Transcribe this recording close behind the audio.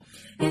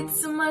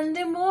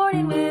Monday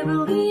morning with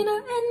Alina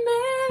and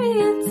Mary.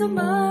 It's a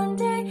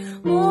Monday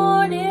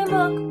morning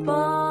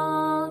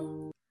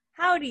mukbang.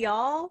 Howdy,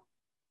 y'all.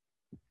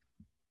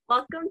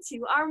 Welcome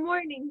to our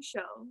morning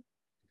show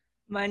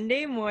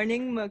Monday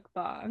morning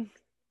mukbang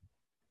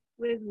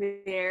with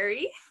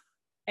Mary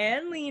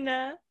and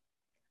Lena,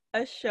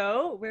 a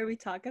show where we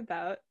talk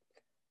about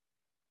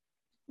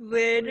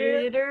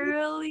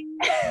literally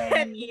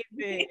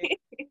anything.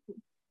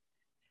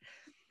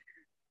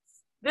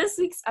 This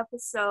week's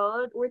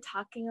episode, we're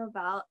talking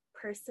about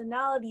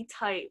personality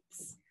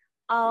types.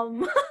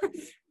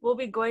 We'll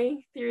be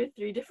going through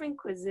 3 different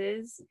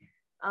quizzes.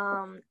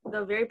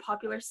 The very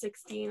popular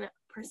 16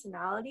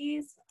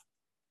 personalities,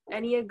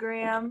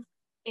 Enneagram,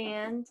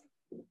 and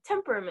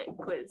temperament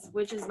quiz,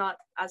 which is not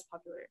as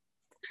popular.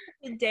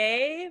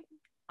 Today,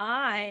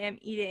 I am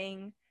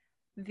eating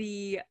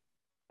the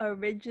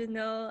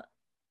original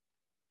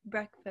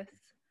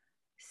breakfast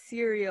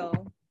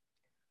cereal.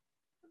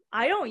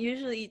 I don't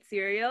usually eat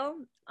cereal.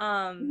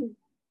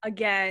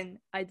 Again,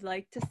 I'd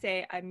like to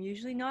say I'm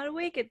usually not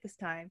awake at this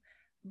time,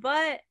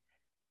 but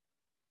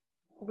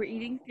we're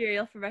eating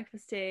cereal for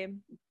breakfast today.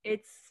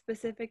 It's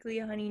specifically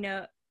Honey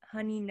Nut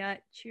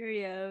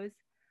Cheerios,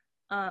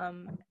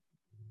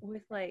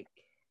 with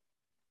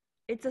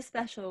it's a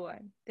special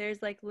one.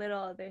 There's little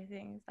other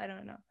things. I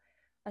don't know,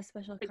 a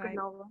special kind.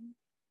 Granola.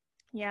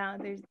 Yeah,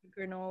 there's the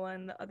granola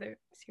and the other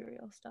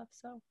cereal stuff.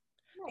 So,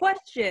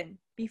 question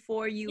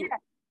before you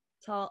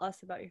tell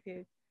us about your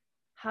food.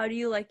 How do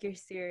you like your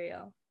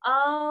cereal?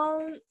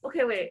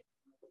 Okay, wait.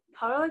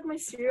 How do I like my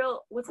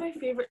cereal? What's my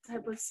favorite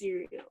type of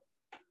cereal?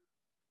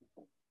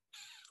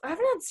 I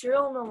haven't had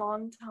cereal in a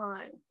long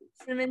time.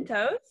 Cinnamon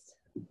Toast?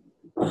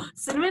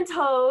 Cinnamon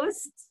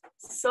Toast,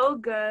 so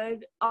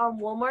good.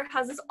 Walmart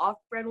has this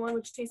off-brand one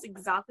which tastes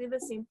exactly the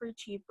same for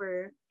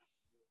cheaper.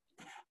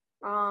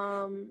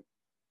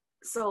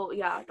 So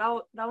yeah,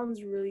 that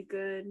one's really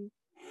good.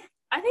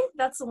 I think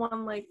that's the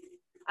one I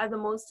have the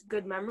most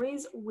good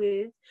memories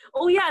with.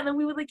 Oh yeah, and then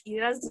we would eat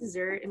it as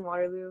dessert in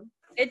Waterloo.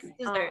 It's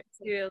dessert.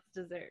 Cereal's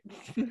dessert.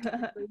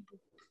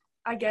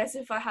 I guess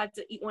if I had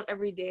to eat one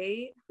every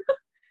day,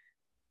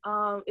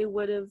 it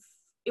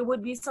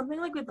would be something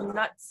with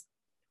nuts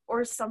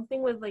or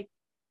something with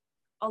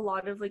a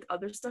lot of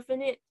other stuff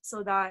in it,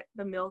 so that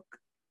the milk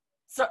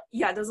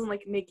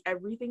doesn't make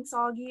everything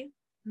soggy.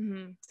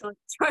 Mm-hmm. So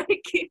try to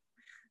keep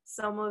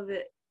some of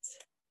it.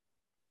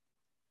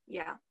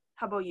 Yeah.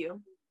 How about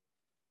you?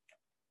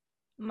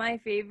 My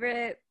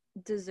favorite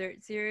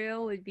dessert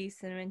cereal would be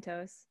Cinnamon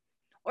Toast.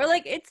 Or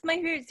it's my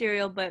favorite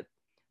cereal, but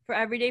for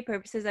everyday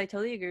purposes, I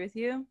totally agree with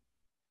you.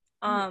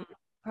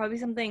 Probably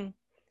something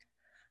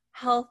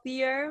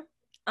healthier,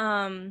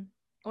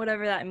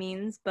 whatever that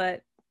means,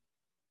 but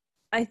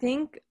I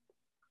think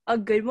a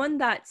good one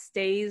that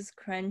stays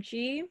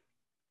crunchy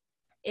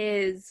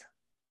is,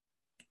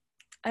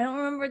 I don't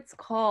remember what it's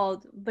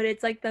called, but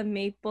it's the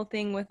maple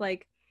thing with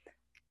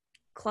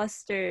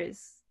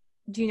clusters.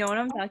 Do you know what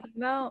I'm talking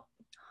about?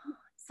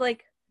 It's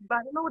but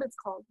I don't know what it's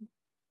called.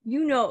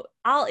 You know,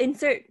 I'll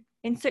insert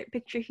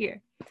picture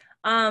here.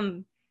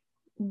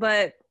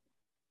 But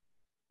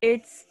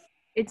it's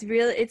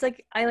really, it's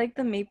I like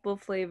the maple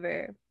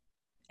flavor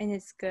and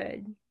it's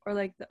good, or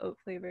the oat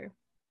flavor.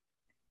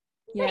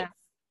 Yeah. Nice.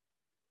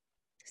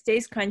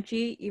 Stays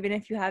crunchy even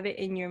if you have it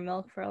in your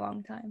milk for a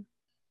long time.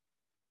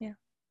 Yeah.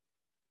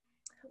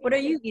 What are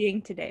you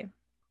eating today?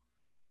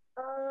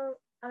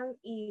 I'm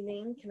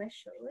eating, can I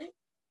show it?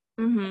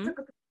 Mm-hmm.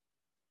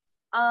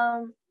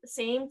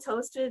 Same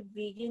toasted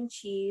vegan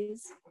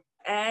cheese,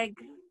 egg,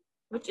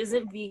 which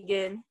isn't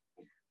vegan,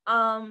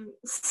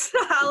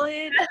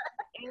 salad,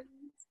 and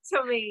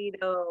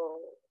tomato.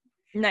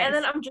 Nice. And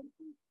then I'm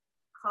drinking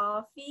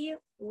coffee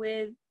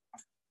with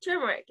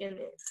turmeric in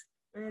it,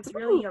 and it's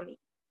really yummy.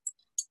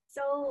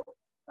 So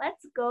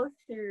let's go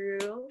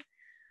through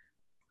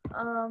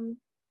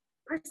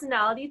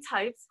personality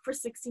types for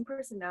 16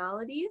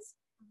 personalities.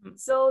 Mm-hmm.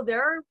 So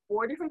there are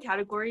 4 different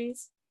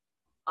categories: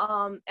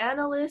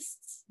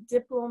 analysts,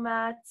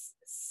 diplomats,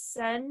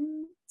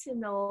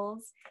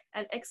 sentinels,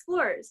 and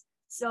explorers.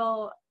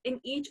 So in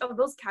each of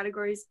those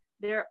categories,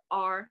 there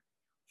are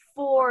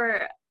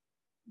 4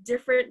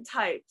 different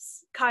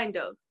types, kind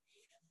of.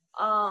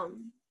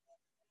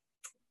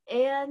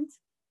 And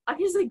I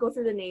can just go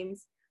through the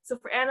names. So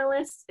for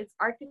analysts, it's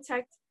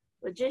architect,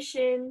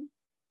 logician,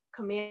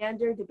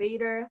 commander,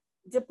 debater.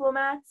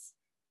 Diplomats,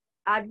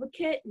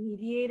 advocate,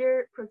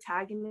 mediator,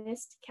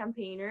 protagonist,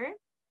 campaigner.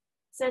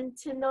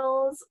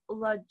 Sentinels,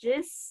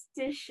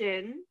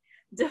 logistician,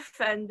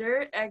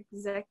 defender,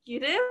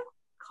 executive,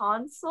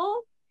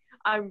 consul.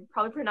 I'm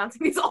probably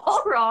pronouncing these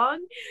all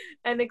wrong.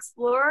 And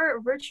explorer,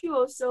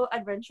 virtuoso,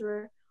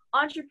 adventurer,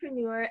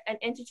 entrepreneur, and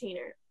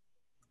entertainer.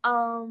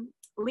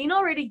 Lena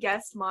already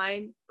guessed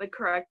mine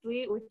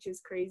correctly, which is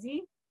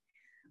crazy.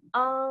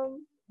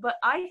 But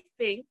I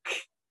think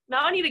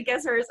now I need to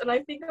guess hers, and I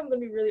think I'm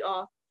gonna be really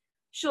off.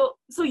 So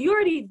you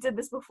already did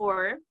this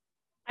before.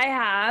 I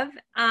have.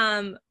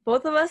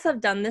 Both of us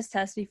have done this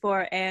test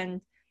before,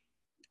 and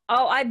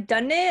I've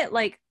done it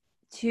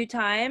 2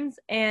 times,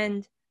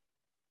 and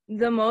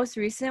the most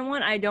recent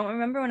one, I don't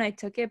remember when I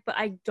took it, but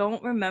I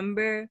don't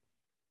remember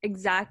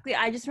exactly.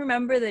 I just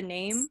remember the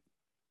name.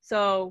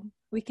 So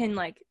we can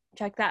like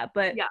check that.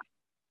 But Yeah.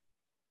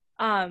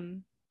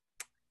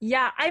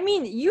 yeah, I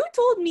mean, you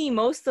told me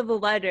most of the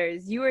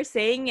letters. You were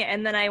saying it,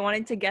 and then I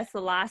wanted to guess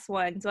the last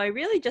one. So I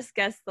really just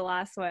guessed the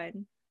last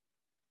one.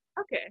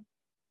 Okay.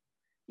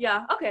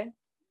 Yeah, okay.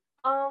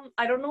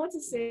 I don't know what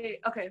to say.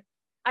 Okay.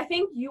 I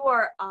think you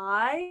are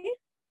I.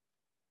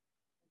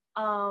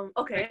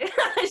 Okay.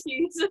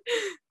 Jeez.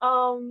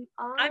 I'm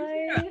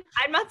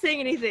not saying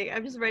anything.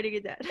 I'm just writing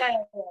it down.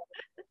 Yeah.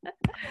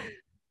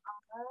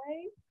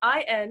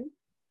 I-N.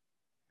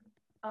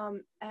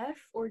 F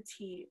or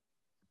T?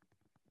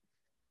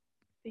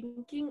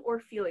 Thinking or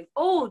feeling?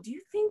 Oh, do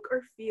you think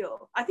or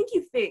feel? I think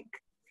you think.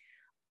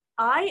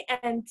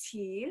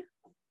 I-N-T.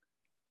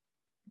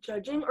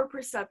 Judging or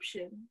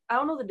perception? I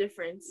don't know the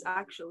difference,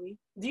 actually.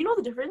 Do you know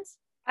the difference?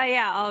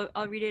 Yeah,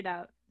 I'll read it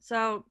out.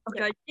 So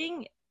Okay.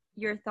 judging,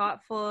 you're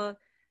thoughtful,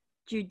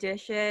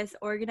 judicious,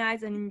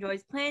 organized, and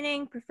enjoys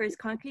planning, prefers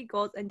concrete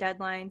goals and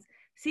deadlines,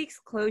 seeks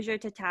closure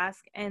to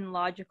task, and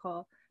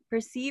logical.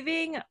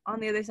 Perceiving, on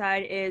the other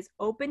side, is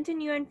open to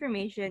new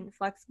information,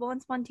 flexible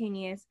and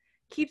spontaneous,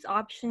 keeps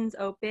options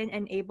open,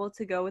 and able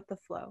to go with the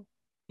flow.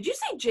 Did you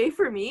say J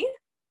for me?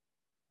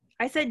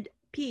 I said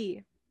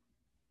P.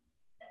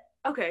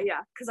 Okay,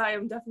 yeah, because I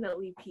am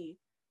definitely P.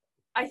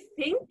 I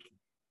think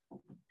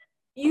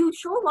you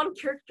show a lot of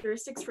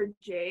characteristics for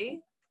J.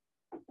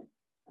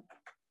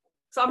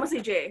 So I'm gonna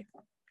say J.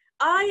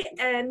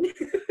 I-N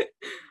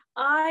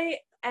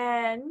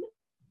I-N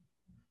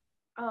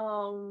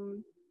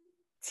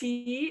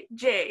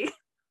T-J.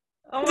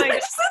 Oh my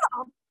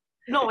god.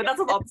 No, that's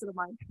the opposite of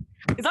mine.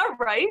 Is that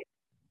right?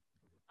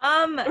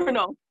 Or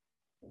no?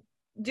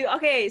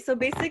 Okay, so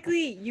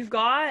basically you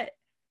got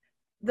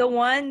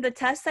the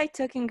test I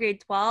took in grade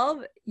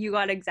 12, you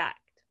got exact.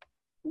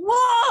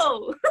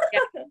 Whoa!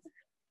 Yeah.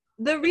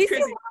 The reason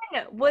crazy. why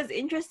it was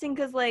interesting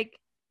because, like,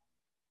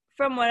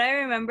 from what I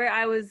remember,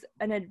 I was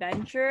an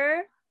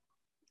adventurer,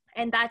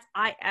 and that's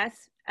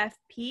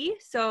ISFP.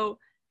 So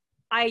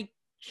I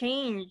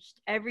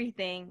changed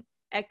everything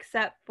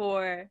except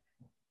for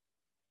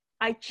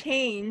I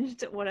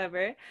changed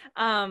whatever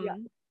Yeah.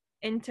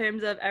 in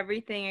terms of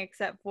everything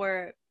except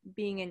for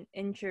being an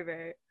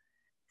introvert.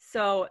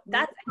 So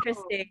that's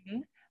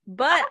interesting.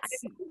 But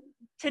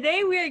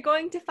today we are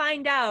going to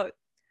find out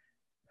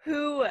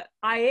who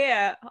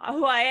I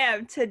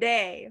am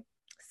today.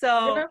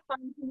 So You're gonna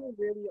find who you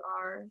really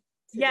are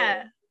today.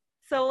 yeah.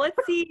 So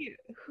let's see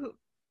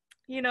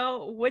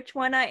which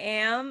one I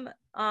am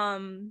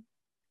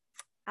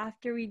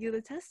after we do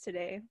the test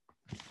today.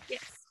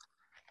 Yes.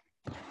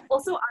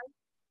 Also,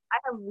 I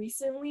have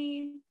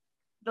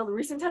the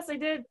recent test I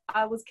did,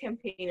 I was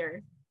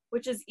campaigner,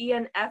 which is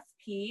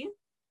ENFP.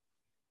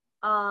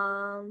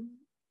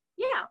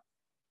 Yeah.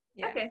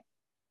 Okay.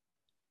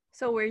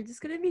 So we're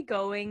just going to be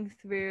going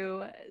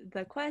through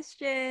the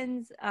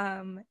questions.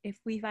 If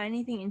we find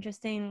anything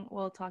interesting,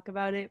 we'll talk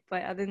about it.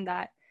 But other than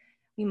that,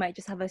 we might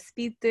just have a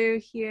speed through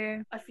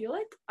here. I feel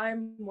like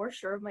I'm more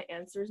sure of my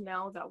answers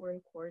now that we're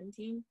in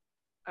quarantine.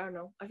 I don't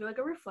know. I feel like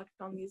I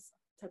reflect on these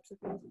types of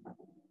things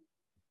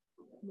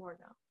more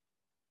now.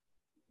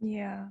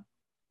 Yeah.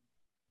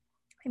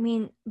 I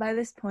mean, by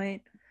this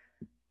point,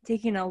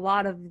 taking a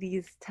lot of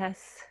these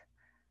tests.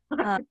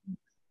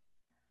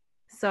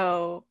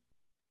 So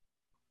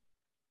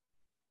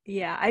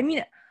yeah, I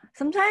mean,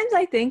 sometimes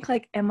I think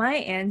like, am I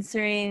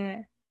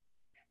answering?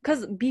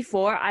 Because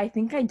before I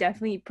think I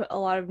definitely put a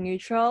lot of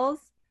neutrals,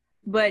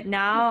 but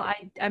now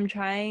I'm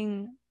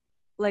trying,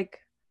 like,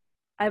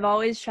 I've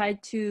always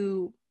tried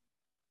to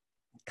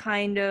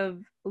kind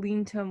of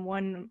lean to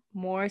one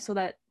more so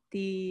that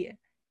the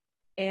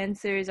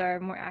answers are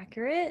more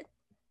accurate.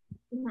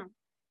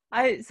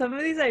 Mm-hmm. Some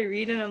of these I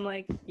read and I'm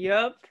like,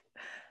 yup,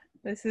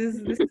 this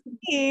is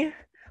me,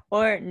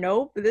 or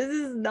nope, this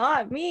is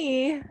not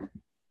me.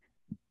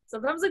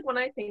 Sometimes like when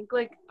I think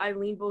like I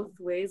lean both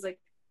ways, like,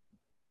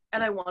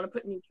 and I want to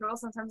put neutral,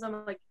 sometimes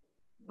I'm like,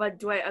 but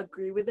do I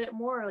agree with it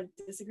more or like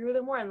disagree with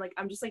it more? And like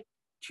I'm just like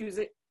choose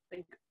it,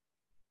 like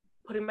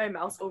putting my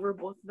mouse over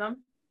both of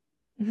them.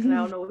 And I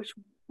don't know which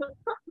one.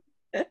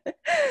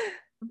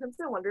 Sometimes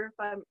I wonder if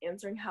I'm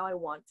answering how I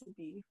want to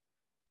be.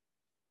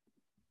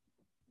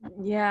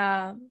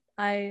 Yeah,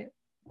 I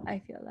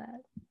feel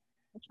that.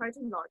 I try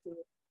to not do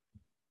it.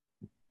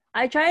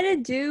 I try to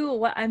do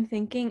what I'm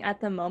thinking at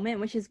the moment,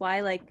 which is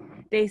why like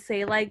they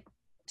say like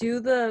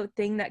do the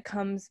thing that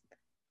comes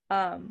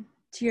to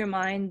your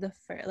mind the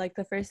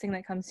first thing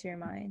that comes to your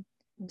mind.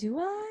 Do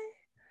I?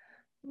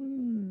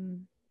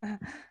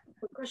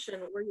 What question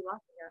were you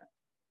laughing at?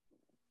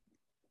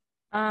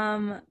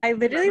 I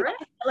literally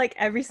like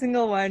every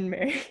single one,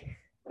 Mary.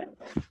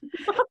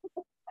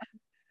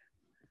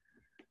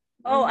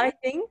 Oh, I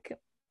think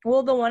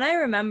the one I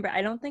remember,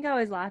 I don't think I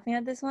was laughing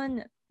at this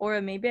one, or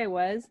maybe I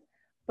was,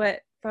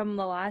 but from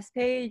the last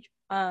page,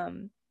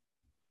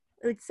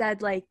 it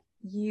said like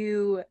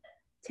you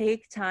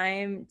take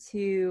time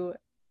to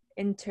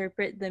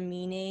interpret the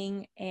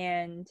meaning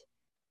and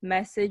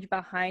message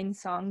behind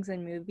songs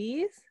and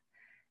movies.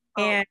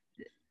 Oh. And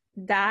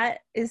that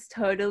is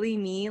totally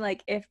me.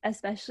 Like,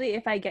 especially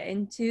if I get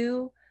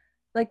into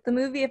like the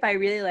movie, if I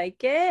really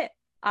like it,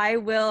 I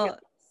will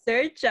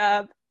search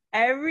up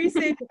every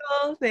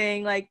single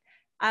thing. Like,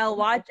 I'll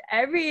watch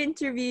every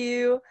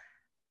interview,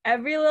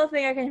 every little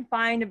thing I can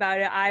find about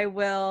it, I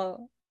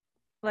will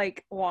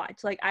like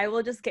watch. Like, I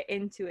will just get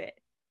into it.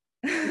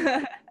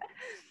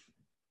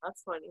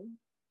 That's funny.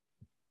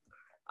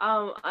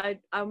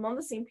 I'm on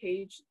the same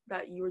page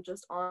that you were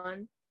just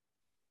on,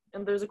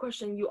 and there's a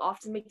question: you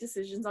often make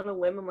decisions on a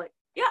whim. I'm like,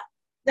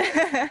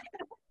 yeah,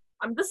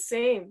 I'm the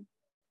same.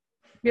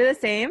 You're the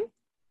same?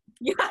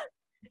 Yeah,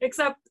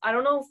 except I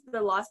don't know if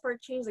the last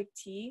part changed, like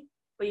T,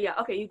 but yeah.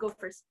 Okay, you go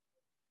first.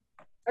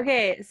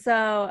 Okay,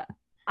 so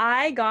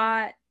I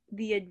got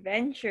the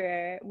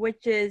Adventurer,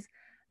 which is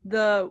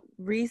the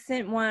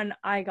recent one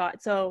I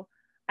got. So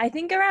I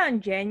think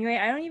around January,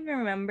 I don't even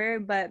remember,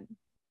 but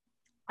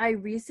I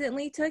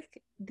recently took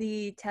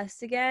the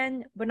test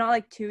again, but not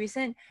like too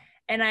recent.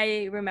 And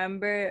I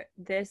remember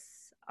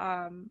this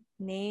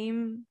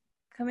name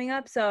coming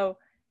up. So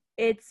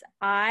it's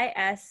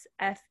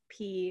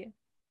ISFP,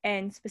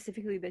 and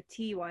specifically the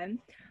T one,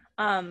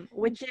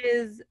 which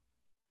is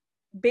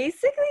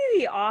basically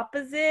the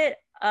opposite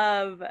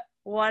of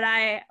what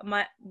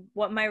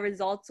my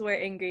results were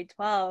in grade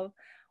 12,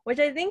 which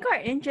I think are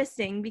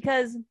interesting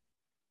because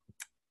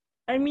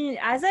I mean,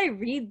 as I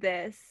read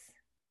this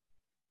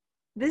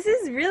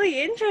is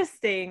really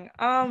interesting.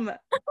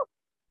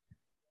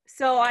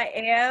 So I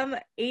am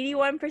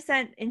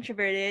 81%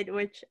 introverted,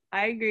 which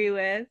I agree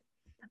with.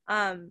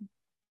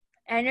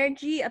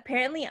 Energy,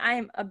 apparently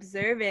I'm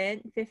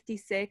observant,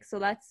 56, so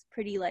that's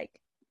pretty like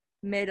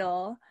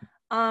middle.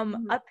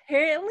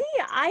 Apparently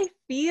I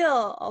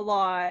feel a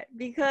lot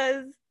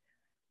because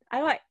I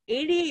got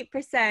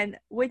 88%,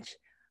 which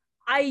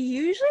I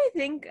usually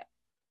think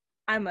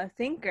I'm a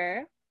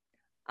thinker.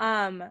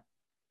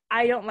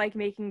 I don't like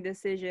making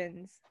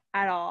decisions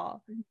at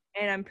all,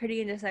 and I'm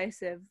pretty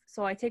indecisive,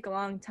 so I take a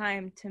long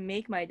time to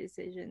make my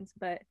decisions.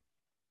 But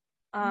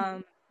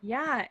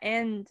yeah,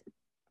 and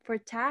for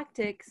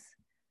tactics,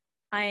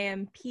 I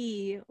am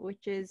P,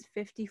 which is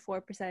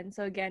 54%,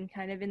 so again,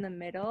 kind of in the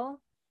middle.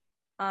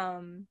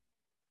 And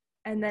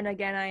then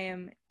again, I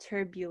am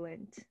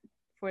turbulent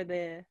for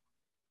the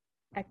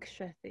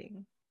extra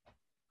thing.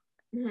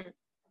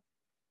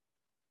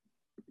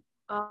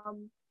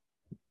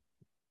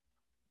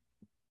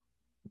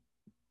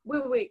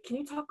 Wait. Can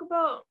you talk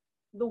about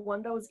the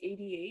one that was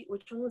 88?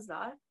 Which one was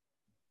that?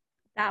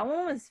 That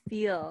one was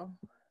feel.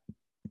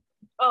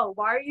 Oh,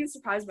 why are you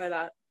surprised by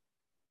that?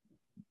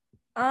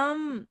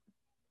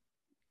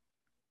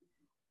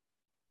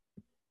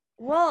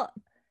 Well,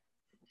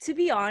 to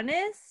be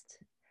honest,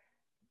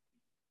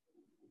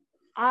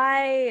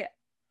 I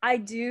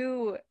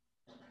do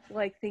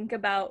like think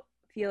about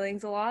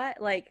feelings a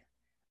lot. Like,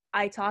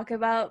 I talk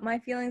about my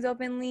feelings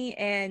openly,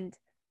 and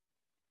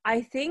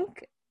I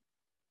think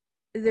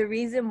the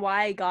reason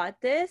why I got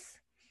this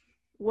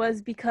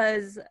was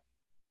because,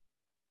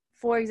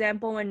 for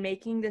example, when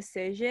making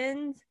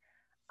decisions,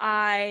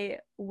 I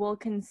will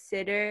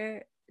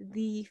consider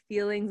the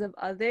feelings of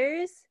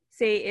others.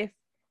 Say if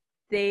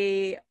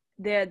the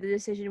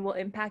decision will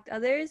impact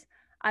others,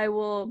 I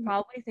will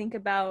probably think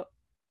about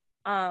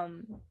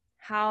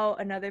how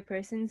another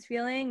person's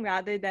feeling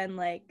rather than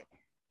like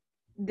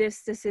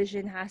this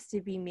decision has to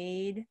be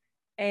made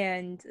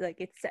and like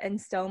it's set in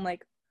stone.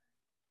 Like,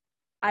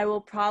 I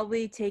will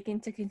probably take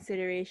into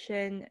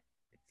consideration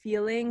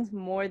feelings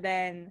more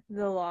than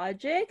the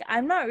logic.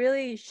 I'm not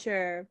really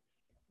sure,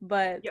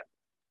 but Yep.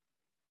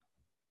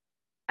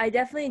 I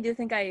definitely do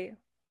think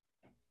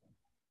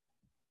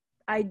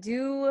I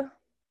do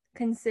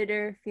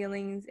consider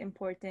feelings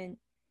important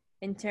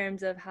in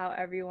terms of how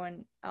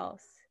everyone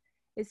else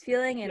is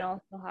feeling and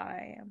also how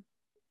I am.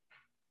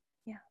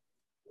 Yeah.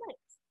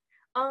 Nice.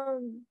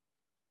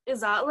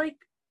 Is that like,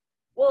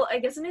 well, I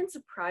guess it didn't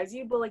surprise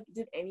you, but like,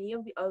 did any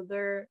of the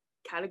other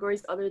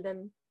categories other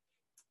than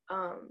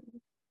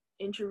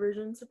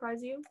introversion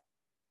surprise you?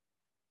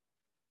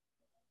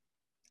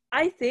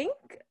 I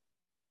think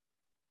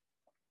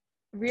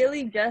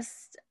really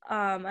just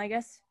I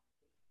guess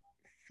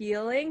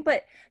feeling,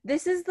 but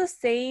this is the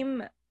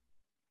same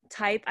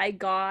type I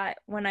got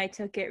when I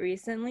took it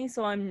recently,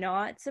 so I'm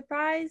not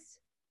surprised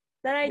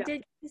that I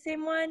did the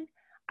same one.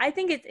 I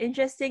think it's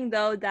interesting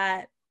though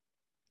that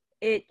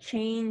it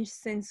changed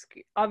since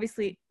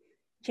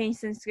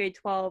grade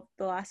 12,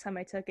 the last time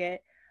I took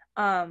it.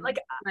 Like,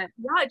 yeah,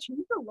 it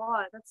changed a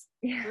lot. That's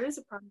really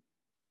surprising.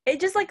 It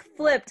just like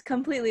flipped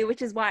completely,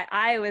 which is why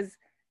I was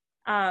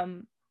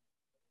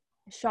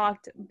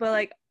shocked. But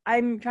like,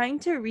 I'm trying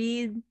to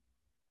read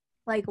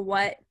like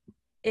what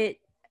it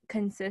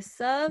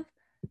consists of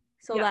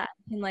so that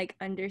I can like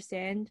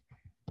understand.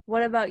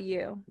 What about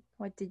you?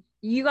 What did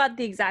you got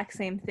the exact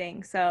same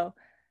thing? So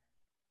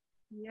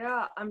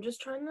yeah, I'm just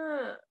trying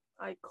to.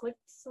 I clicked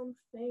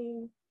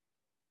something,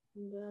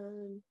 and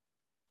then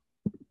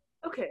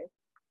okay.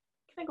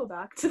 Can I go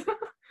back to?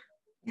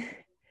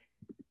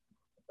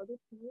 other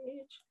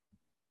page.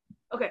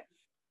 Okay.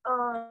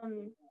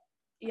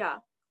 Yeah.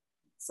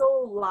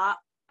 So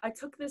I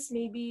took this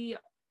maybe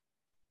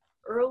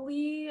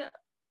early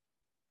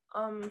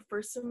second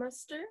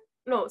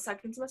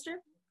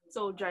semester.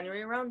 So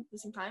January around the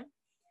same time.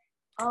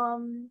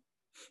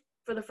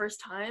 For the first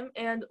time,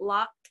 and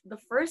the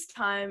first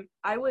time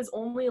I was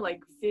only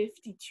like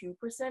 52%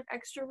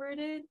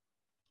 extroverted,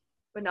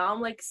 but now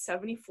I'm like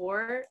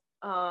 74.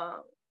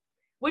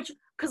 Which,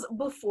 because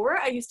before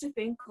I used to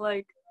think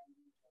like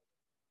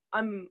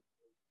I'm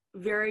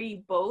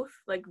very both,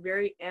 like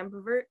very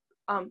ambivert.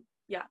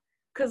 Yeah,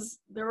 because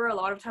there were a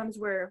lot of times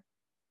where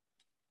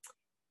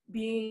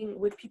being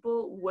with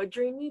people would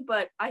drain me,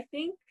 but I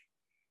think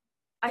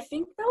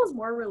that was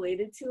more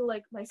related to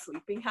like my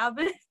sleeping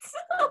habits.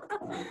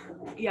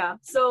 Yeah,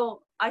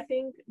 so I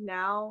think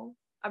now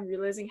I'm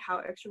realizing how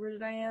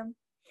extroverted I am.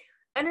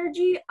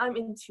 Energy, I'm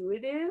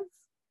intuitive,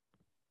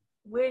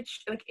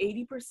 which like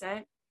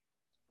 80%.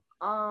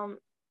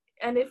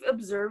 And if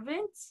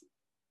observant,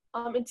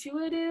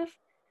 intuitive,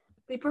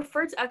 they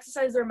prefer to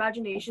exercise their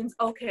imaginations.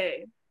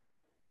 Okay,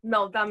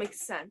 no, that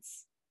makes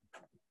sense.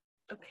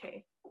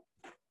 Okay.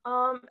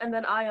 And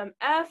then I am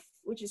F,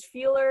 which is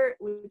feeler,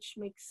 which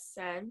makes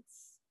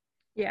sense.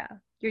 Yeah,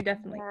 you're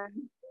definitely.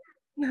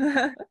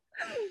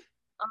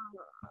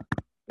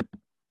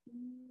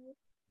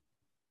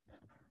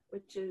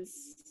 Which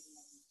is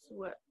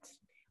what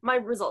my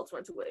results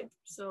went away,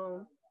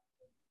 so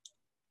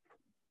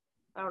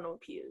I don't know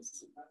what P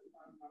is.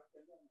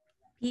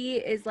 P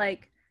is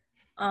like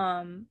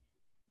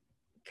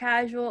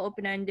casual,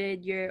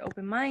 open-ended. You're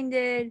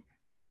open-minded,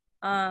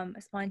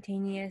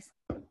 spontaneous.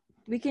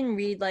 We can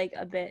read like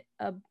a bit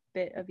of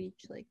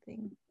each like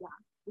thing. Yeah,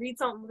 read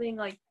something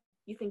like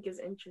you think is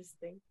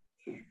interesting.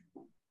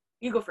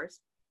 You go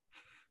first.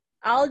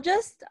 I'll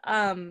just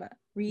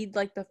read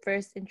like the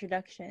first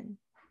introduction.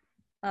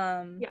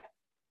 Yeah.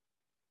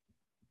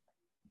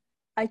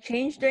 I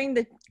change during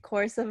the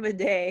course of a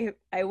day.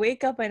 I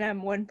wake up and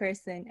I'm one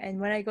person, and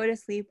when I go to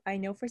sleep, I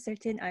know for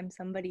certain I'm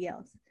somebody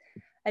else.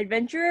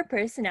 Adventurer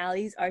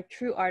personalities are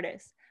true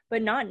artists,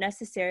 but not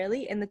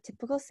necessarily in the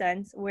typical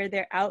sense where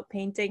they're out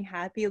painting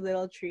happy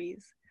little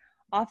trees.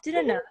 Often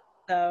enough,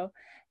 though,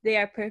 they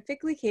are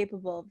perfectly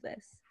capable of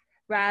this.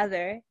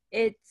 Rather,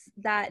 it's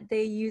that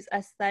they use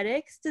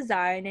aesthetics,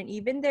 design, and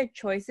even their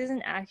choices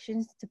and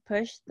actions to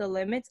push the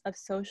limits of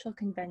social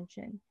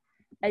convention.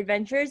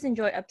 Adventurers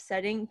enjoy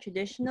upsetting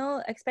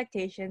traditional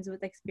expectations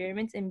with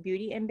experiments in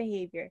beauty and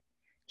behavior.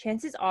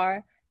 Chances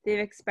are they've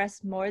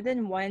expressed more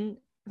than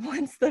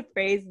once the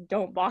phrase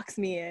 "don't box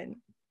me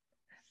in."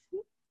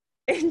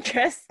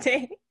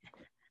 Interesting.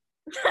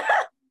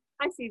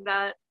 I see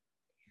that.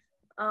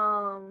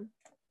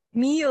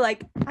 Me,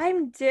 like,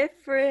 I'm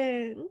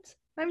different.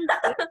 I'm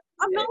not like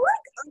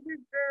other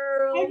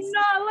girls. I'm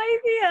not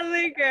like the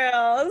other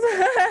girls.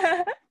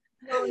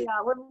 No,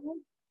 yeah.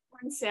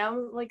 When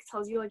Sam like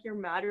tells you like you're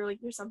mad or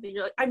like you're something,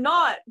 you're like, I'm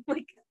not.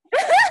 Like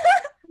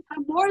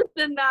I'm more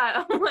than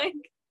that. I'm like,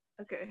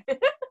 okay.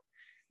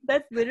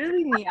 That's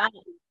literally me.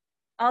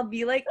 I'll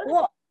be like,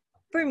 well,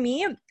 for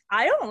me,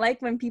 I don't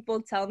like when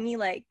people tell me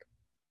like,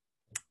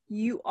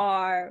 you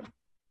are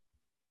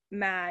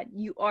mad.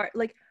 You are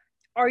like,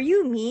 are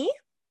you me?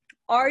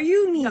 Are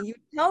you me? Yeah. You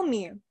tell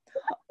me.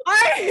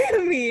 Are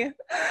you me?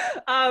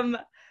 Sam,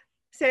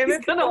 Sam,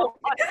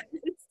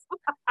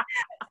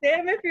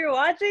 if you're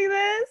watching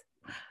this,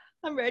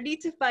 I'm ready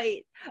to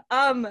fight.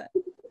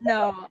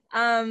 No.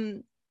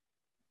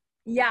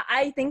 Yeah,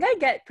 I think I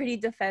get pretty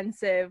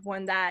defensive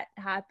when that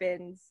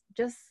happens.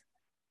 Just,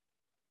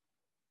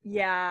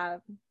 yeah,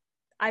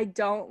 I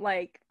don't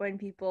like when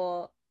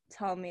people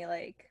tell me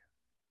like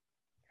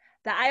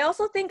that. I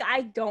also think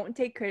I don't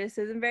take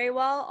criticism very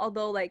well,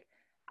 although like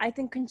I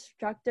think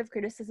constructive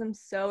criticism is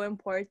so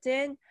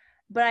important,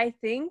 but I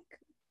think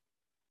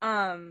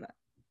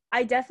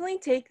I definitely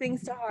take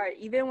things to heart,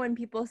 even when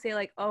people say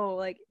like, oh,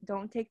 like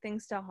don't take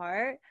things to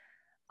heart.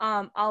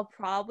 I'll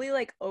probably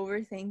like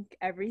overthink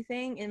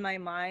everything in my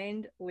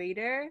mind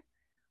later,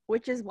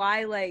 which is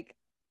why like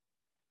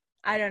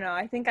I don't know,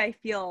 I think I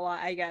feel a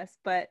lot, I guess,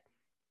 but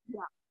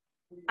yeah.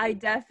 I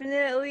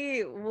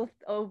definitely will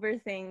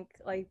overthink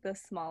like the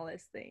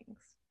smallest things.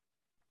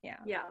 Yeah.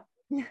 Yeah.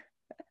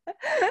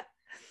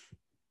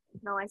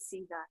 No, I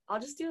see that. I'll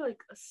just do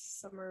like a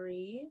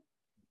summary.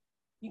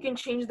 You can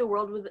change the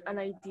world with an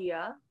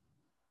idea.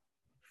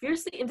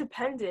 Fiercely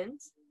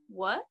independent.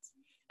 What?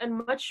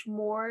 And much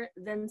more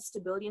than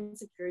stability and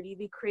security.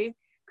 They crave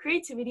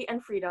creativity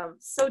and freedom.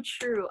 So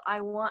true.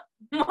 I want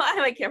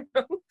my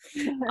camera.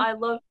 I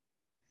love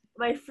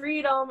my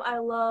freedom. I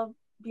love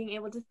being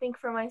able to think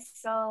for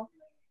myself.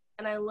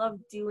 And I love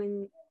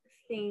doing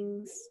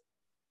things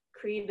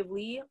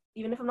creatively,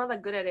 even if I'm not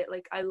that good at it.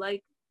 Like I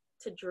like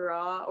to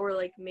draw or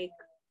like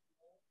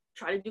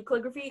try to do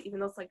calligraphy,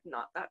 even though it's like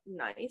not that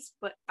nice,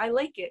 but I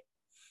like it.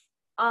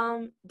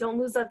 Don't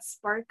lose that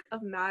spark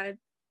of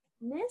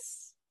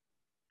madness.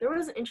 There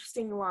was an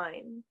interesting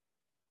line.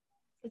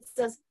 It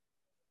says,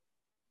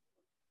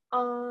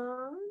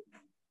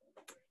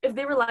 if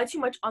they rely too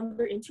much on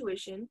their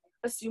intuition,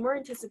 assume or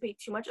anticipate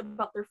too much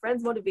about their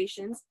friends'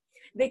 motivations.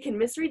 They can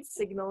misread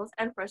signals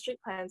and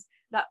frustrate plans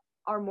that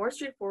our more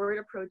straightforward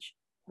approach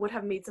would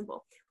have made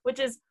simple, which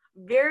is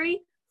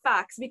very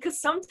facts, because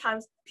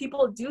sometimes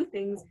people do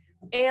things,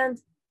 and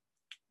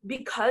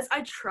because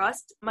I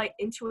trust my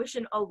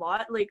intuition a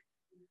lot, like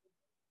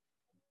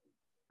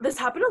this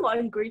happened a lot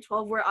in grade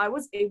 12 where I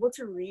was able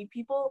to read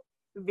people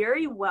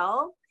very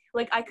well.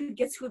 Like I could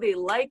guess who they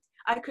liked,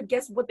 I could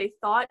guess what they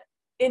thought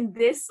in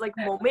this like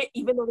moment,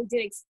 even though they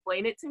didn't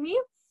explain it to me.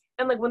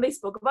 And like when they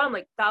spoke about it, I'm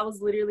like, that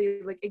was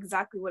literally like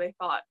exactly what I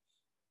thought.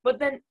 But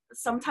then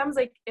sometimes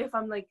like if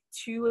I'm like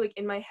too like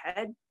in my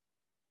head,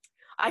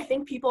 I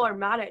think people are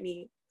mad at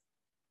me,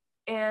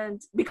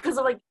 and because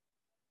of like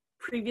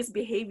previous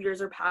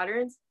behaviors or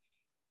patterns.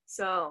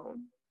 So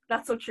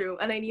that's so true,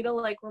 and I need to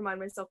like remind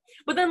myself.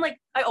 But then like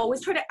I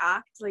always try to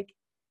act like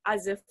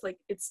as if like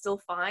it's still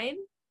fine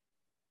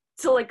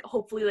to like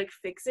hopefully like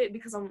fix it,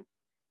 because I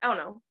don't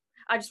know,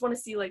 I just want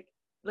to see like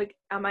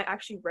am I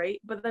actually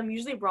right, but then I'm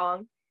usually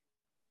wrong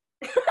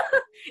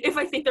if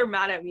I think they're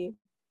mad at me.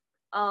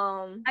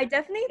 I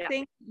definitely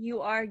think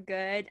you are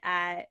good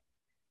at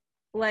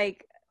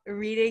like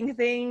reading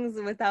things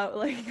without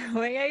like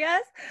knowing, I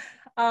guess.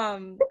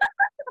 And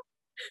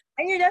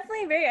you're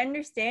definitely very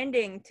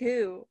understanding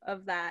too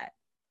of that,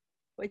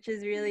 which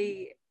is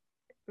really,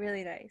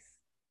 really nice.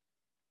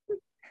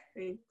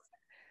 Thanks.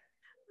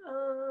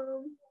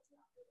 Oh,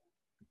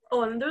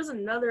 and there was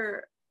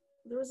another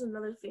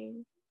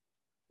thing.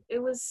 It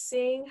was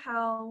saying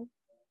how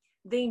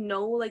they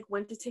know like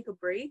when to take a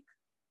break.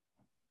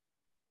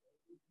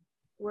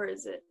 Where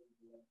is it?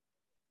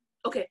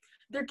 Okay,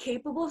 they're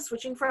capable of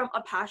switching from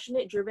a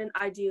passionate, driven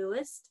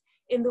idealist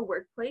in the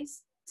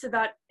workplace to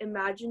that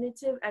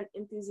imaginative and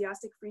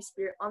enthusiastic free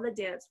spirit on the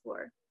dance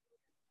floor.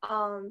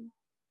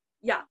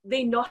 Yeah,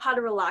 they know how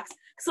to relax.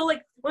 So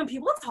like when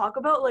people talk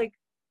about like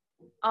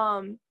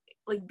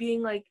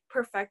being like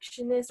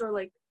perfectionist, or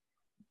like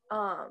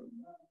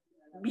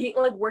being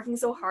like working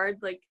so hard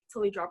like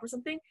till they drop or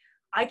something,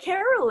 I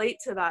can't relate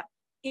to that.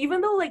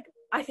 Even though like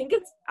I think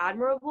it's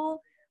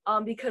admirable,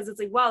 because it's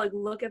like, wow, like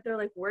look at their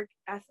like work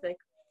ethic.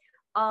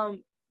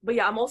 But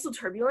yeah, I'm also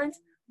turbulent.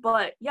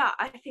 But yeah,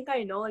 I think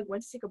I know like when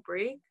to take a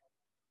break.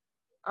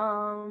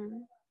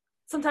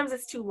 Sometimes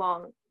it's too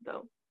long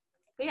though.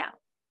 But yeah.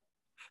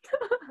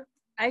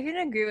 I can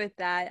agree with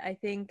that. I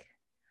think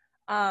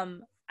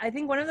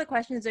one of the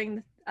questions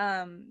during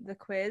the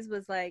quiz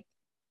was like,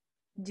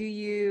 do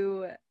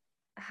you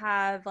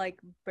have like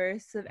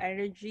bursts of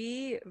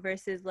energy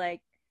versus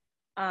like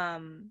a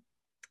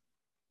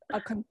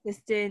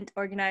consistent,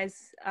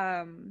 organized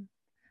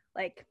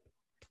like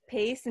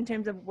pace in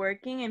terms of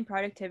working and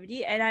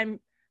productivity? And I'm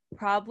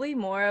probably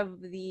more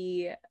of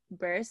the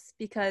bursts,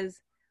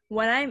 because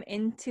when I'm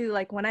in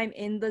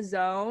the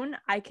zone,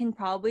 I can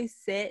probably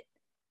sit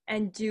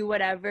and do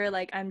whatever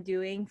like I'm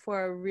doing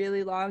for a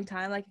really long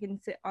time. Like I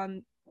can sit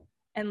on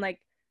and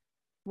like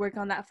work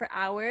on that for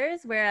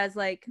hours, whereas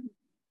like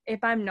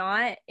if I'm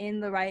not in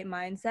the right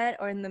mindset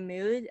or in the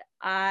mood,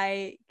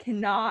 I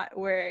cannot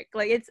work.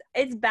 Like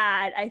it's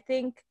bad. I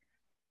think,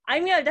 I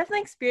mean, I've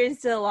definitely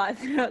experienced it a lot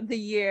throughout the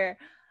year.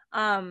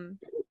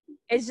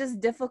 It's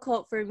just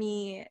difficult for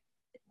me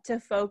to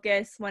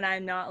focus when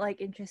I'm not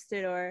like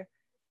interested or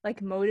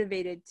like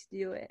motivated to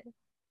do it.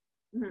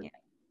 Mm-hmm. Yeah.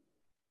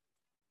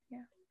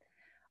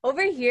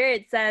 Over here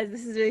it says,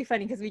 this is really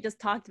funny because we just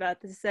talked about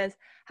this. It says,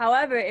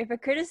 however, if a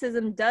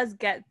criticism does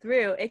get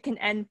through, it can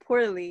end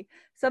poorly.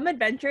 Some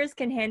adventurers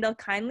can handle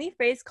kindly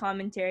phrased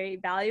commentary,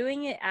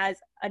 valuing it as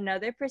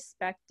another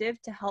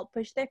perspective to help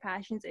push their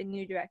passions in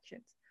new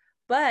directions.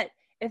 But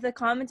if the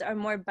comments are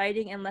more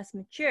biting and less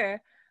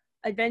mature,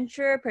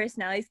 adventurer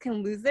personalities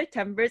can lose their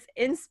tempers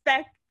in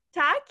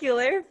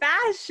spectacular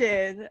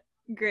fashion.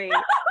 Great.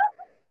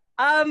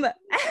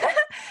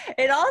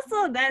 It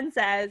also then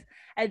says,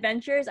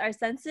 adventurers are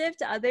sensitive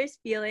to others'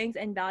 feelings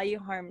and value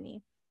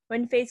harmony.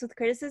 When faced with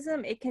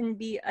criticism, it can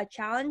be a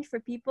challenge for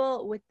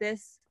people with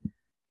this,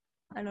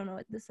 I don't know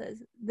what this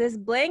is, this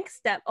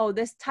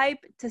type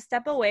to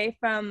step away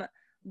from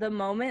the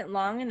moment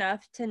long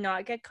enough to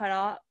not get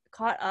caught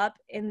up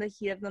in the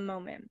heat of the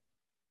moment.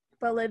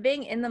 But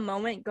living in the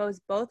moment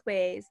goes both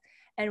ways,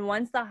 and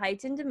once the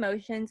heightened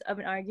emotions of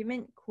an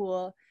argument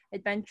cool,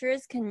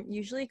 adventurers can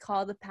usually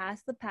call the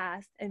past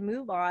and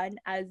move on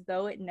as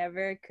though it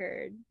never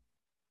occurred.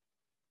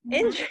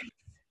 Interesting.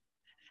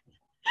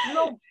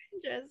 No.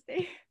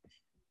 Interesting.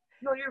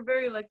 No, you're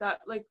very like that.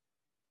 Like,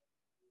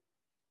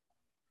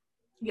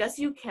 yes,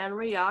 you can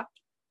react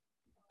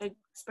like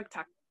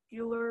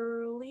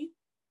spectacularly,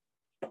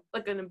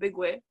 like in a big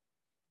way,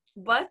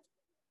 but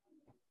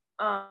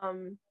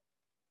talking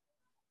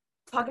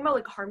about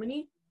like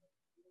harmony,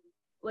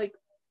 like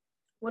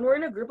when we're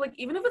in a group, like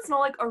even if it's not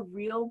like a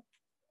real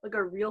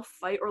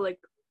fight or like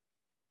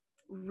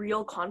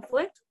real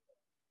conflict,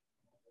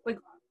 like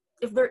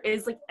if there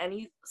is like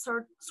any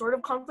sort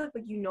of conflict,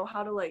 like you know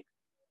how to like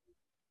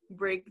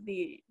break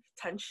the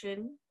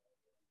tension,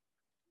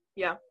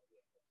 yeah,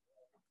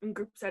 in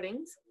group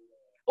settings.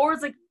 Or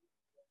it's like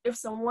if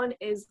someone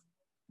is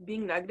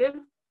being negative,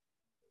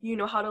 you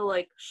know how to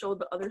like show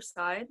the other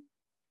side.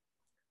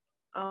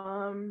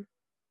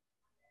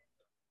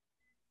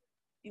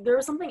 There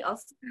was something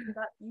else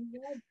that you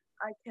had.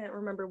 I can't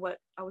remember what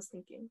I was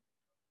thinking.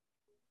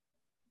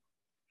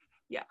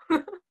 Yeah.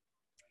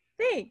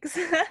 Thanks.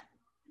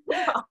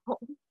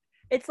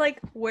 It's like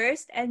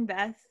worst and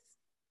best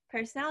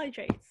personality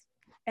traits,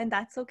 and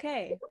that's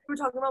okay. We're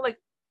talking about like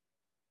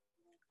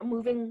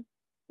moving,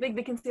 like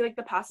they can say like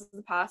the past is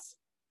the past,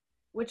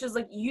 which is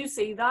like you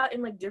say that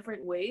in like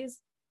different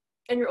ways,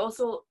 and you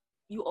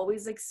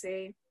always like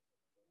say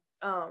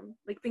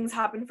like things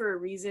happen for a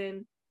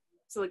reason,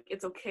 so like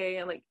it's okay,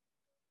 and like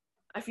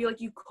I feel like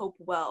you cope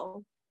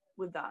well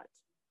with that.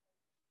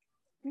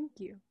 Thank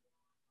you.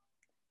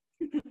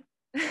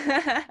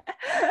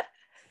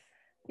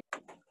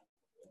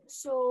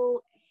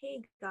 So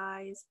hey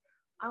guys,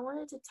 I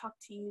wanted to talk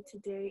to you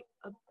today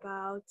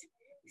about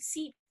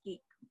SeatGeek,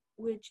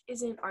 which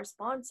isn't our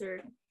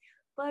sponsor,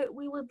 but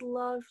we would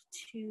love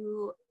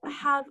to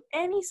have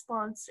any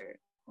sponsor.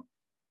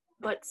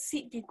 But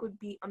SeatGeek would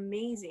be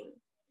amazing.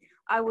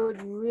 I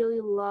would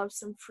really love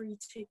some free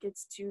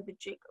tickets to the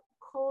Jacob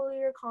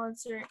Collier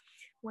concert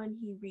when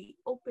he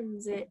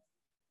reopens it.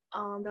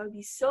 That would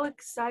be so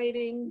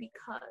exciting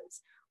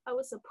because I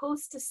was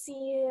supposed to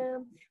see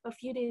him a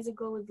few days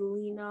ago with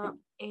Lena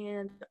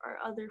and our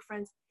other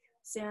friends,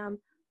 Sam,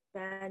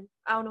 Ben.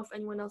 I don't know if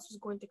anyone else was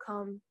going to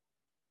come.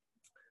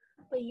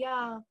 But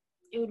yeah,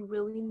 it would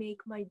really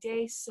make my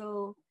day.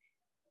 So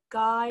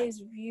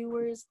guys,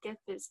 viewers, get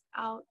this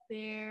out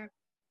there.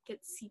 Get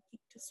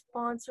SeatGeek to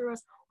sponsor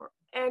us or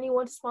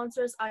anyone to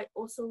sponsor us. I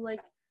also like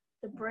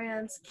the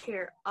brands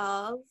Care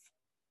of,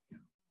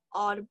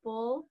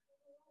 Audible.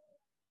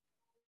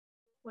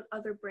 What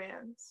other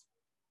brands?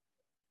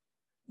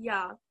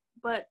 Yeah,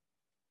 but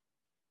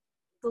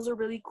those are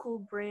really cool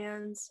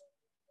brands.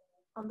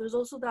 There's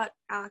also that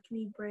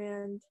Acne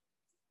brand,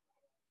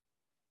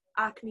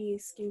 Acne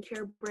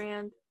skincare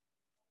brand,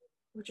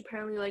 which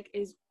apparently like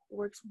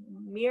works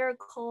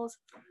miracles.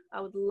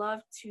 I would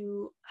love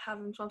to have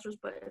them sponsors,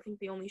 but I think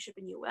they only ship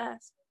in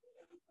US.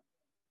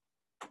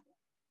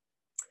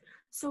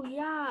 So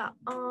yeah,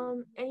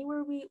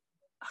 anywhere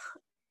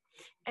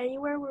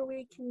where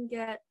we can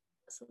get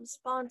some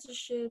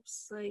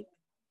sponsorships, like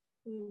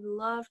we would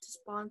love to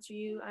sponsor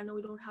you. I know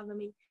we don't have that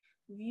many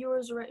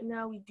viewers right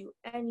now. We do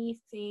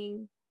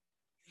anything.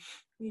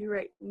 We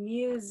write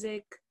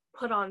music,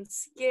 put on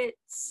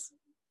skits,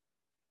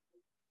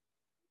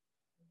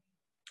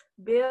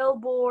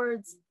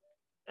 billboards,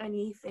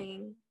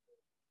 anything.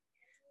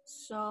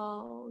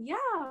 So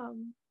yeah,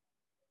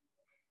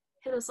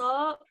 hit us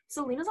up.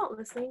 Selena's not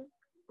listening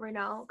right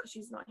now because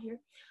she's not here,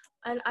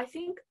 and I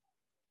think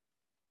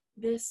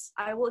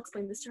I will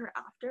explain this to her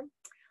after,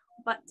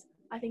 but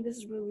I think this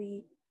is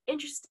really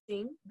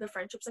interesting, the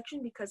friendship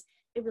section, because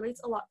it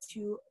relates a lot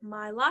to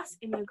my last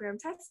Enneagram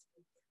test.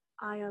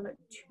 I am a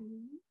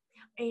 2,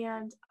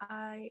 and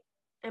I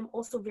am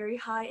also very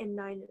high in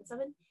 9 and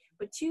 7,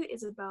 but 2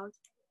 is about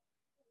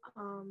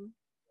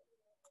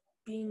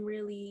being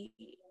really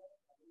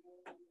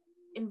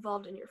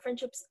involved in your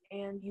friendships,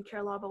 and you care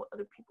a lot about what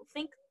other people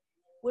think,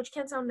 which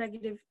can sound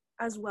negative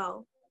as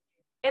well.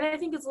 And I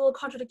think it's a little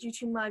contradictory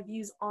to my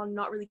views on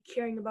not really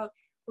caring about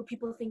what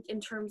people think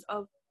in terms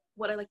of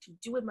what I like to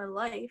do with my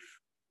life.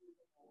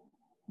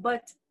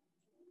 But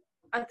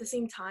at the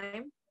same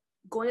time,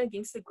 going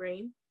against the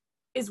grain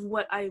is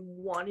what I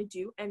want to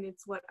do, and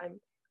it's what I'm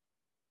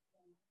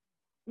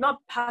not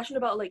passionate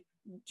about, like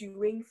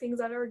doing things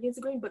that are against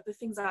the grain, but the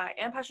things that I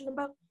am passionate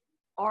about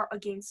are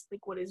against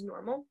like what is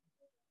normal.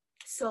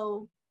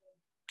 So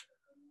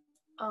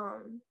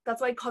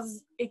that's why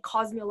it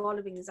caused me a lot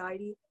of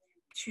anxiety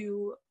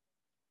to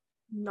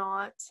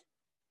not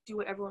do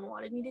what everyone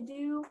wanted me to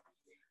do.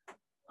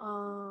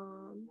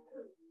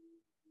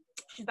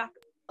 She's back.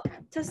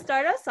 To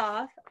start us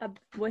off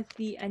with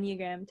the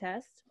Enneagram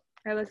test,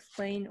 I will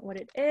explain what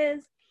it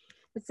is.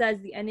 It says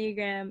the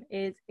Enneagram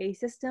is a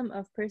system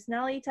of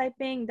personality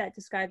typing that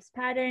describes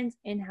patterns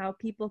in how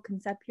people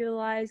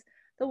conceptualize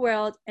the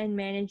world and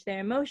manage their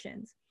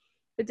emotions.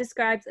 It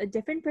describes a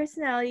different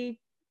personality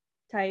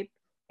type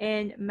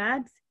and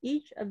maps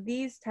each of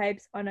these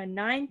types on a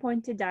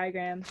 9-pointed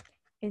diagram,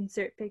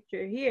 insert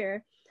picture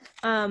here,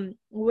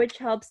 which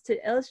helps to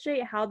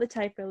illustrate how the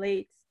type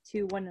relates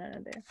to one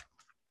another.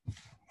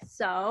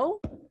 So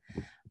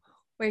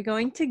we're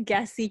going to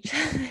guess each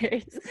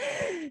other's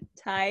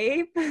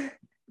type.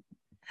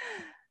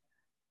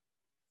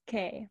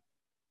 Okay.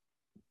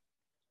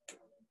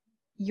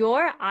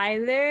 You're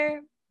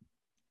either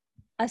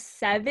a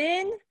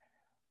 7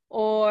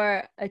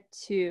 or a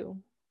 2.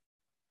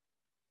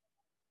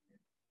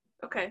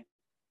 Okay.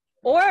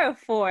 Or a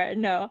 4.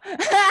 No.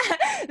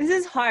 This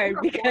is hard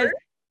because,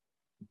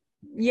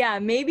 yeah,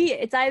 maybe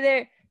it's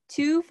either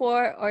 2,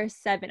 4, or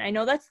 7. I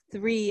know that's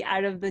 3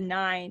 out of the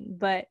 9,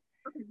 but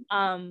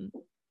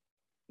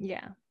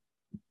yeah.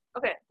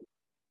 Okay.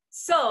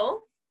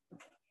 So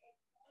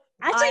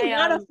actually,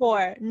 not a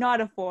 4.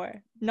 Not a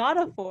 4. Not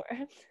a 4.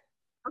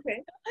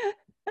 Okay.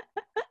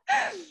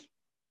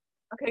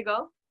 Okay,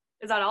 go.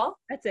 Is that all?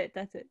 That's it.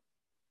 That's it.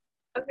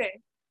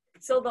 Okay.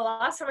 So the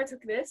last time I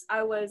took this,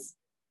 I was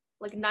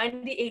like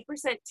 98%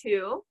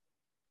 2.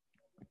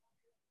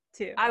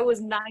 2. I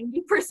was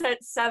 90%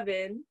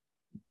 7.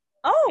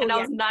 Oh, And I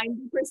yeah. was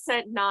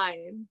 90%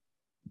 9.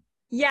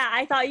 Yeah,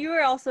 I thought you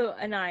were also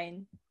a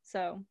 9.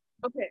 So,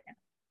 Okay.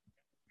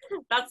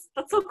 That's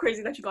so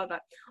crazy that you got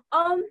that.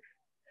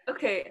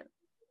 Okay.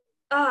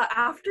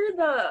 After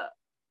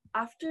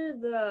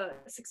the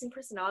 16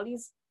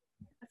 personalities,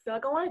 I feel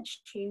like I want to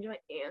change my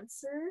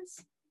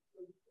answers.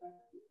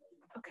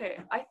 Okay,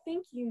 I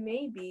think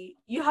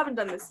you haven't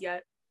done this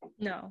yet.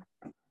 no.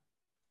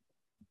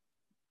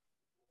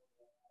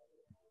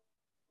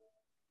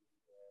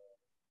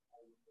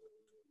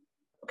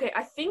 Okay,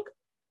 I think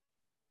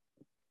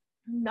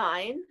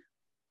 9.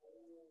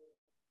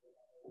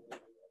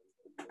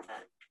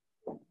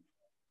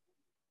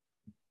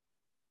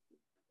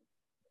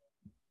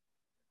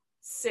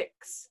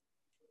 6.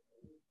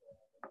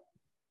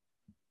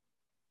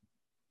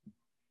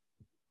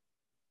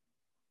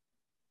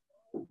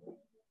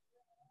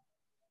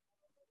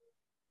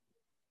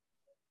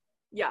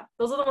 Yeah,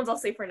 those are the ones I'll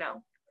say for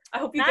now. I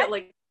hope you get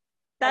like.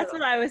 That's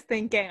what I was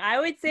thinking. I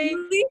would say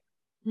Really?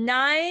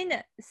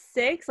 9,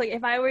 6. Like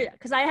if I were,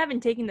 because I haven't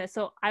taken this,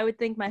 so I would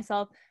think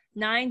myself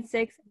 9,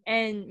 6,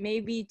 and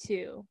maybe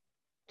 2,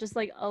 just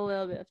like a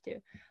little bit of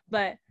 2.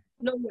 But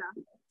No,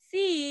 yeah.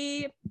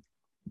 see, I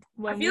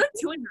feel like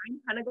 2 and 9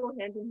 kind of go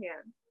hand in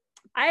hand.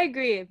 I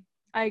agree.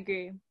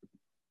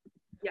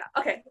 Yeah.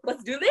 Okay,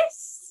 let's do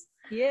this.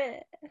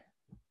 Yeah.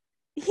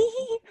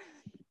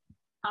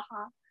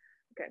 Haha.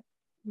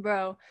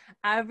 Bro,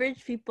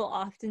 average people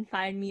often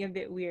find me a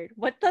bit weird.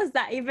 What does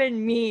that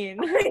even mean?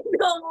 I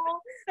know,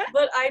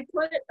 but I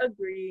put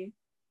agree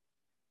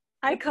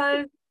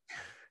because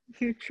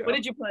Neutral. what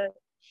did you put?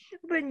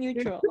 But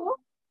neutral.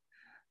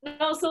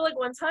 No, so like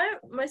one time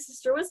my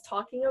sister was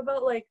talking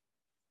about like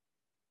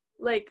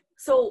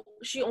so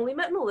she only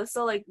met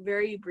Melissa like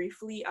very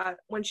briefly at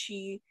when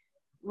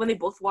they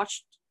both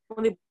watched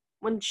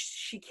when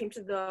she came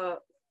to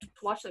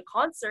watch the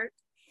concert.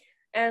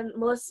 And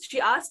Melissa, she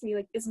asked me,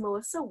 like, is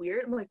Melissa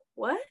weird? I'm like,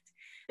 what?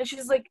 And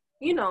she's like,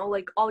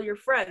 like all your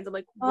friends. I'm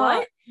like,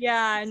 what?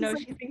 Yeah, no,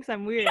 like, she thinks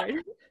I'm weird.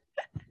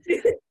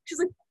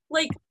 She's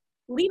like,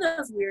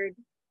 Lena's weird.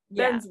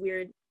 Yeah. Ben's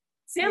weird.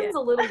 Sam's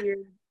a little weird.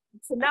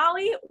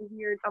 Sonali,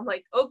 weird. I'm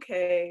like,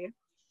 okay.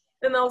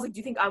 And I was like, do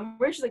you think I'm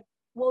weird? She's like,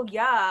 well,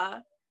 yeah.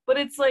 But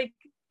it's like,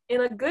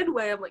 in a good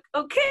way. I'm like,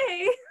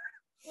 okay.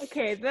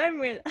 Okay,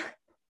 then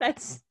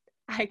that's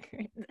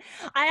accurate.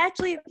 I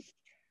actually,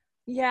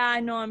 yeah, I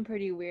know I'm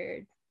pretty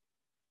weird.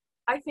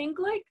 I think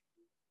like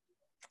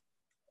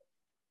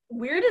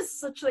weird is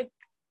such like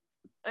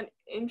an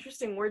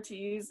interesting word to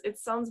use. It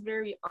sounds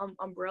very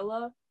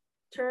umbrella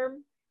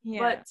term,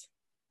 but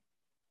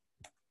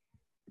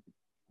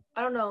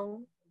I don't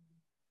know.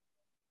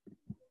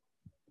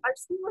 I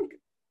just feel like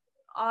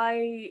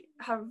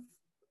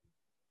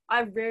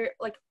I've very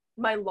like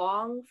my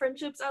long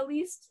friendships at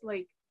least,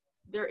 like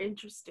they're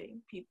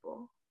interesting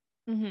people.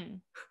 Mm-hmm.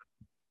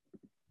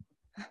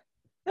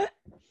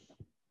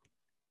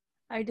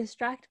 I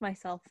distract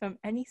myself from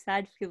any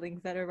sad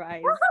feelings that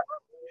arise.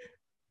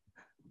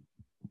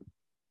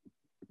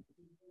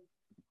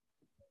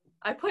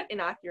 I put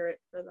inaccurate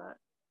for that.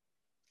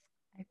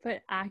 I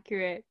put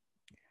accurate.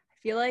 I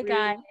feel like Really?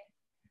 I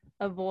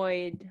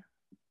avoid.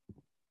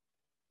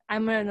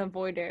 I'm an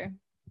avoider.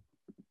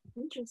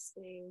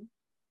 Interesting.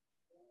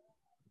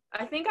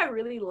 I think I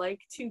really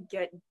like to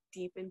get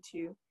deep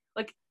into,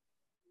 like,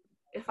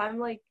 if I'm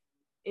like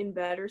in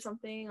bed or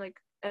something, like,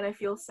 and I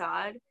feel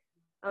sad,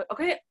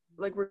 okay,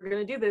 like we're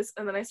gonna do this,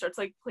 and then I start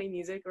to like play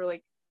music or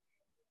like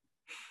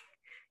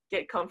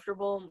get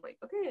comfortable. I'm like,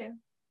 okay,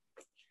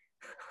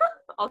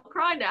 I'll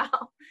cry now.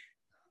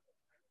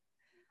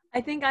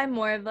 I think I'm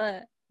more of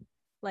a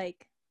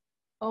like,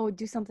 oh,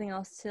 do something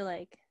else to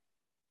like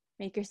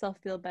make yourself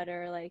feel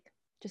better, like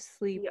just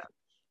sleep. Yeah.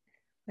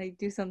 Like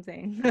do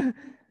something.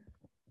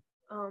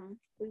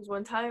 There's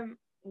one time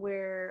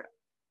where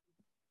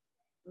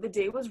the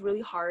day was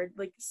really hard,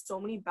 like so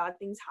many bad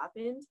things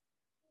happened,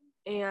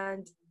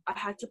 and I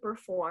had to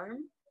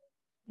perform.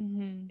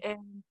 Mm-hmm.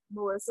 And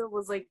Melissa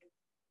was like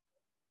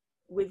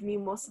with me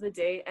most of the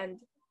day, and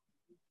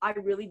I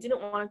really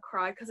didn't want to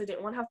cry because I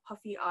didn't want to have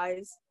puffy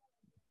eyes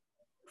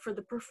for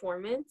the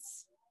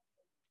performance,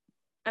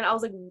 and I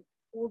was like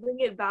holding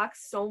it back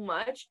so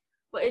much,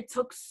 but it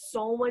took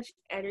so much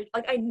energy.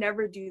 Like I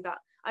never do that.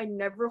 I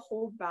never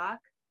hold back.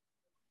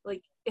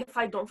 Like if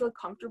I don't feel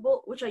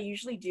comfortable, which I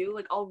usually do,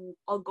 like I'll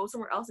go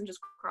somewhere else and just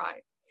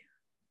cry.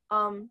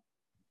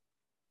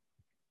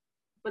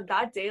 But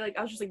that day, like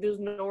I was just like, there's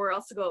nowhere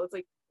else to go. It's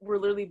like we're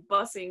literally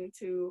busing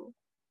to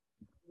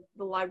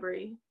the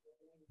library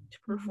to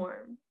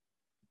perform.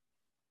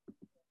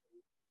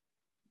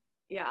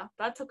 Yeah,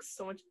 that took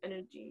so much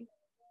energy.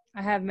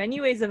 I have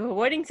many ways of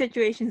avoiding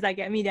situations that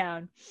get me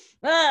down.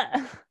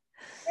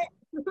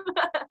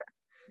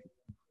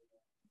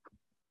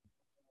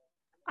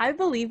 I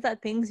believe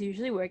that things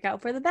usually work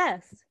out for the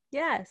best.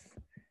 Yes.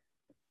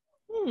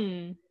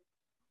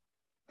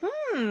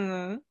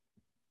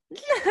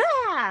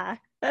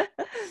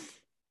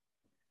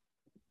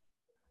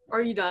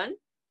 Are you done?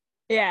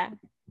 Yeah.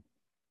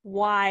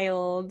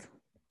 Wild.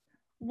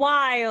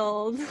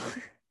 Wild.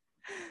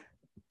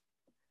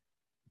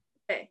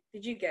 Okay.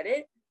 Did you get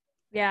it?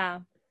 Yeah.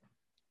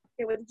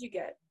 Okay, what did you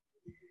get?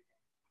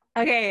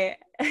 Okay.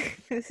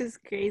 This is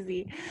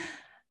crazy.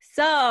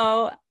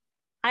 So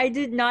I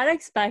did not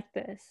expect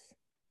this.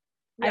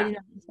 I Yeah. did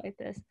not expect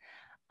this.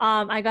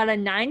 I got a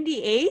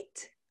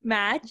 98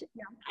 match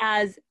Yeah.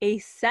 as a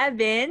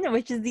 7,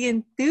 which is the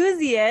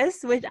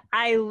enthusiast, which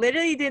I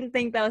literally didn't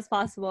think that was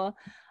possible.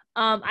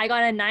 I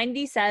got a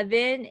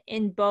 97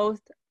 in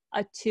both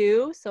a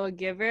 2, so a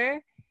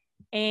giver,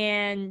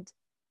 and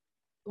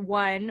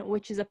 1,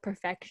 which is a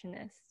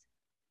perfectionist.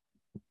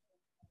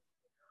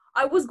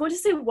 I was going to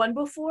say 1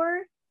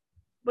 before,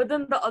 but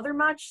then the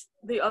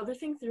other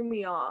thing threw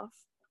me off.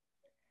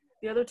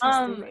 The other test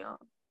threw me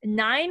off.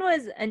 9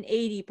 was an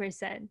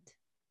 80%.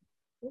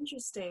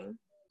 Interesting.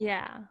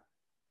 Yeah.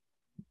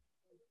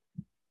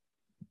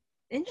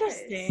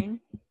 Interesting.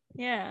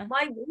 Yeah.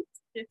 My weight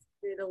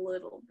shifted a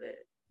little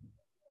bit.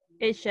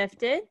 It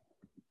shifted?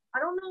 I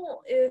don't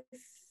know if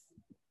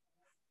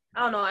I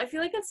don't know. I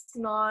feel like it's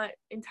not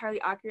entirely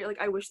accurate. Like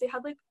I wish they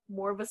had like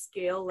more of a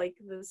scale like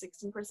the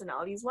 16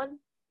 personalities one.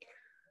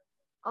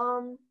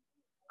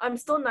 I'm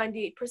still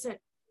 98%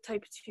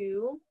 type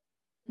 2,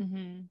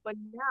 Mm-hmm. but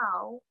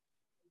now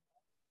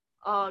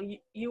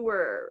you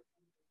were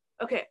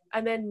okay,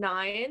 and then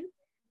 9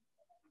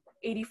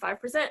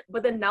 85%,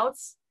 but then now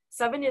it's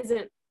 7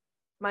 isn't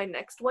my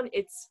next one,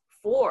 it's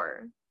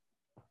 4.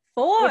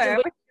 4? Which is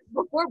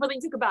what before, but then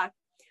you took it back.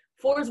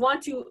 4s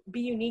want to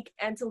be unique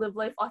and to live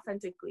life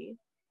authentically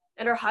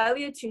and are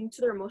highly attuned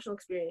to their emotional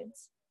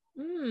experience.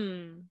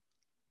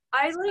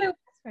 I like That's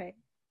right.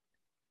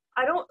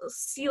 I don't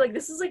see like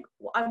this is like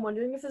I'm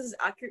wondering if this is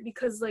accurate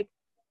because like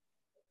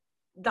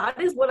that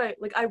is what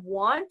I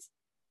want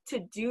to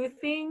do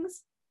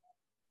things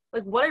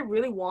like what I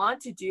really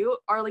want to do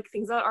are like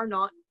things that are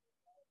not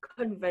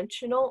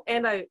conventional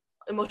and I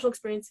emotional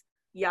experience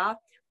yeah,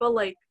 but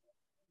like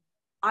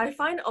I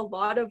find a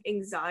lot of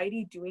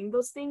anxiety doing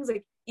those things.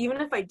 Like even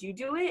if I do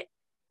it,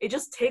 it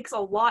just takes a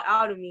lot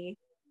out of me.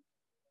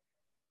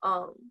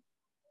 Um,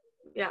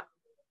 yeah. So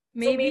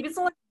maybe it's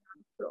not like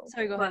natural,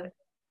 Sorry, go but ahead.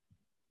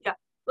 yeah,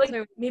 like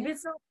Sorry. maybe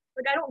it's not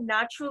like I don't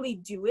naturally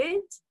do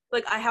it.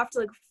 Like I have to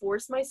like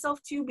force myself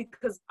to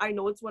because I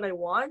know it's what I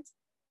want,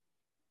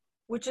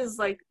 which is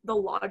like the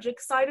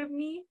logic side of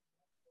me.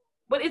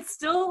 But it's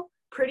still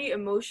pretty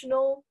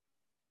emotional.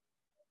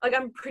 Like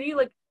I'm pretty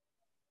like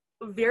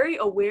very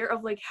aware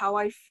of like how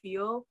I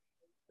feel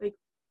like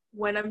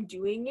when I'm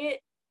doing it,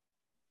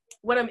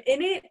 when I'm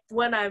in it,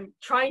 when I'm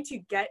trying to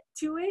get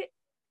to it.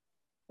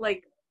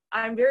 Like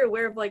I'm very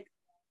aware of like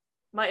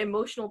my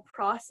emotional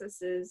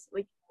processes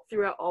like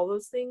throughout all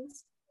those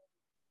things.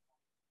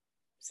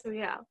 So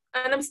yeah.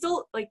 And I'm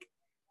still like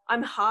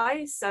I'm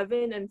high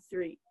 7 and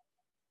 3.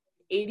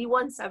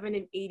 81, 7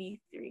 and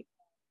 83.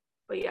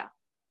 But yeah.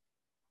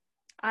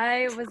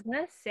 I was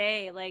gonna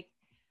say, like,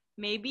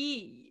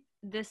 maybe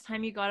this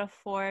time you got a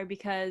 4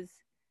 because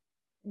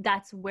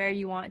that's where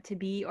you want to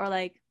be, or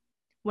like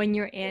when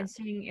you're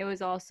answering, it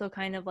was also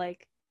kind of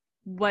like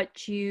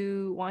what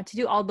you want to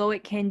do. Although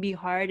it can be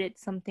hard,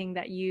 it's something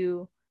that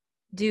you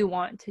do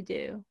want to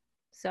do.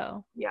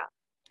 So, Yeah.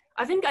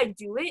 I think I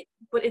do it,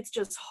 but it's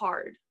just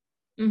hard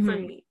for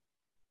me.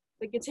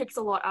 Like it takes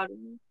a lot out of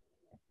me.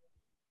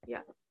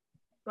 Yeah.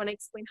 Want to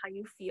explain how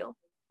you feel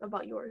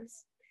about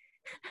yours?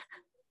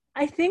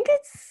 I think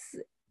it's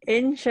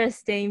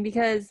interesting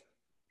because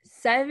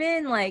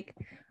 7,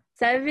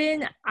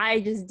 I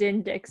just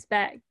didn't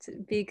expect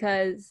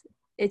because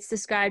it's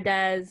described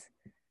as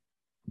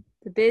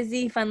the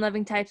busy,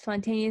 fun-loving type,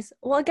 spontaneous.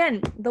 Well,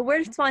 again, the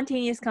word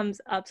spontaneous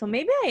comes up, so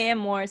maybe I am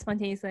more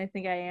spontaneous than I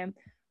think I am.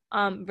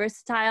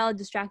 Versatile,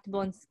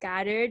 distractible, and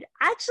scattered.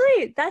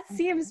 Actually, that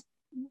seems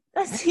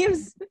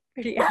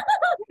pretty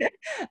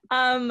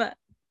accurate.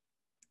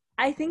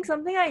 I think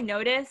something I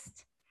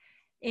noticed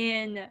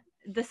in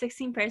the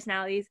 16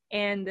 personalities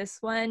and this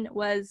one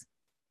was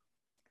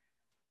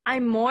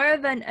I'm more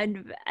of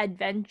an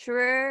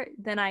adventurer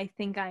than I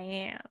think I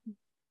am.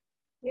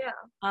 Yeah.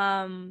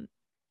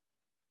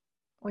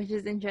 Which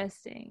is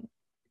interesting.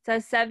 It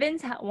says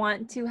 7s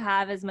want to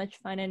have as much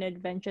fun and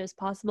adventure as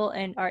possible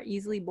and are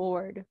easily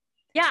bored.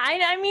 Yeah,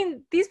 I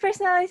mean these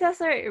personality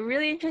tests are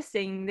really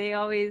interesting. They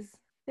always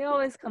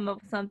come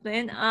up with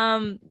something.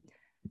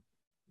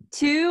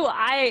 2,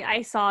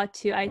 I saw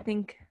 2. I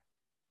think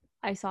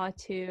I saw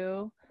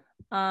 2.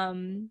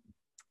 And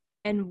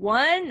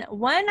one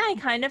I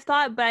kind of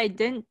thought, but I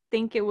didn't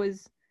think it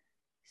was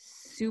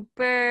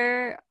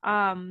super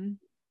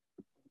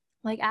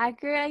like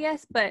accurate, I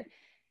guess. But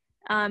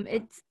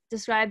it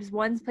describes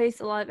one's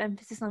placed a lot of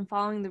emphasis on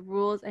following the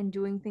rules and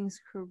doing things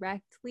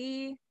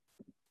correctly.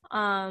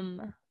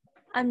 I'm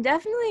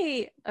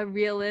definitely a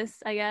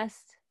realist, I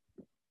guess.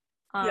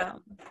 Yeah.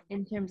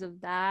 In terms of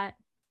that,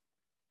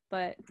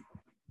 but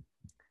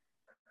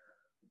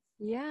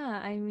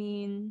yeah, I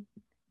mean,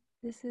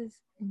 This is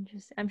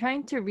interesting. I'm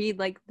trying to read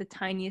like the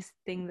tiniest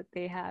thing that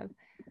they have.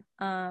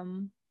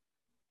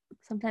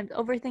 Sometimes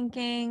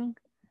overthinking.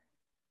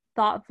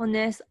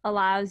 Thoughtfulness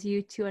allows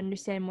you to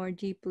understand more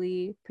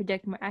deeply,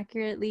 predict more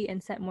accurately,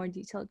 and set more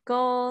detailed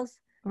goals.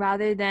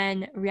 Rather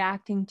than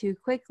reacting too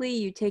quickly,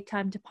 you take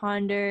time to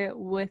ponder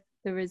with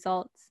the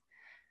results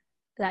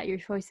that your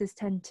choices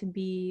tend to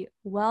be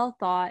well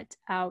thought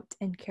out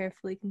and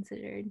carefully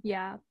considered.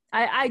 Yeah,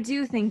 I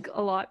do think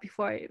a lot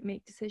before I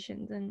make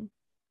decisions, and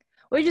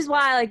which is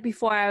why, like,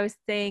 before I was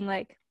saying,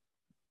 like,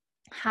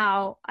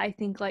 how I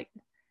think, like,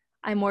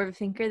 I'm more of a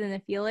thinker than a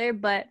feeler,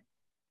 but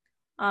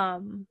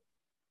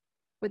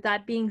with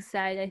that being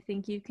said, I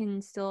think you can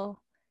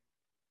still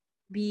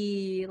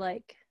be,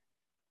 like,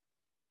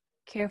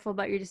 careful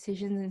about your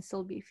decisions and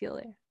still be a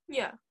feeler.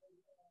 Yeah.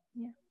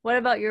 What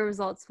about your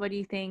results? What do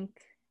you think?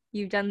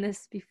 You've done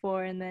this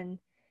before and then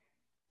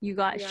you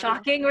got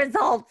shocking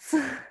results.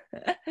 I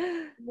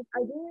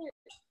didn't,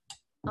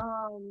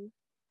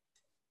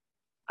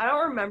 I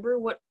don't remember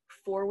what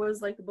 4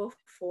 was like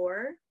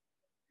before.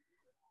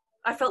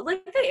 I felt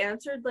like they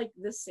answered like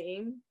the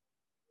same,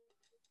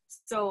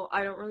 so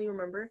I don't really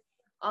remember.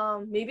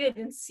 Maybe I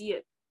didn't see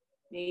it.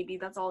 Maybe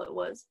that's all it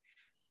was.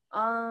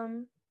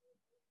 I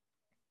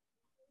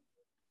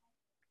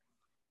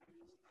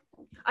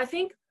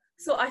think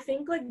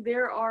like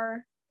there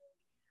are,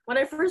 when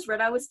I first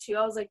read I was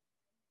like,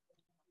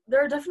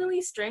 there are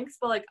definitely strengths,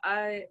 but like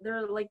there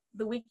are like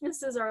the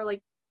weaknesses are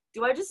like,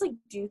 do I just like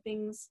do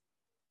things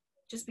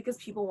just because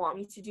people want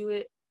me to do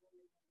it?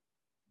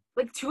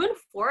 Like 2 and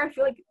 4, I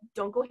feel like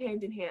don't go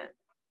hand in hand.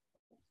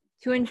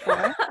 2 and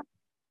 4?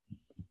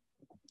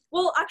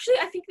 Well, actually,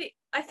 I think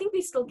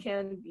they still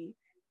can be.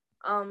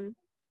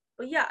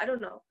 But yeah, I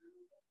don't know.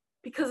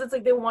 Because it's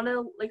like they want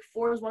to, like,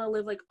 4s want to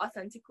live like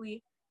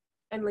authentically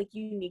and like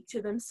unique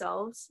to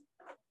themselves.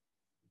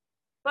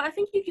 But I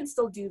think you can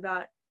still do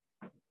that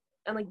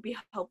and like be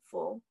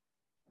helpful.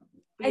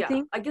 But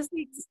I guess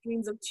the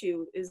extremes of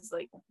 2 is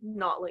like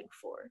not like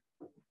 4.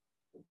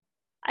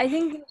 I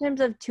think in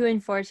terms of 2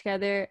 and 4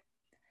 together,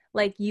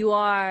 like, you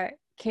are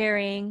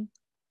caring,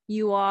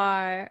 you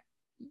are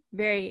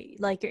very,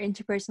 like, your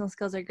interpersonal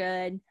skills are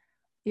good,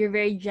 you're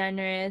very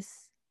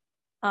generous,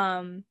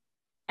 and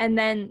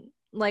then,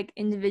 like,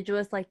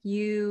 individualists, like,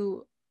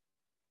 you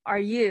are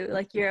you,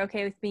 like, you're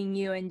okay with being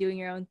you and doing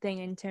your own thing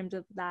in terms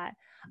of that.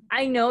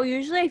 I know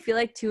usually I feel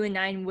like 2 and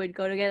 9 would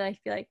go together. I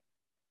feel like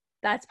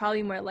that's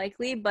probably more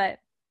likely, but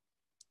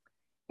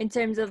in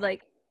terms of,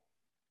 like,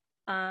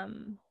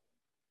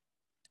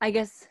 I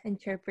guess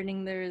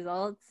interpreting the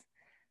results,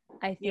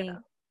 I think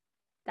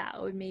that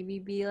would maybe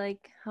be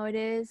like how it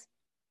is.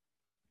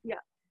 Yeah.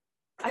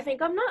 I think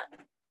I'm not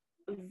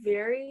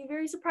very,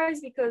 very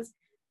surprised because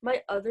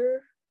my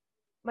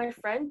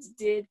friends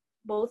did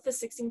both the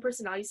 16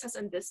 personalities test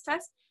and this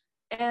test,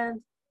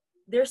 and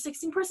their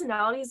 16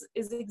 personalities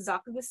is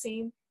exactly the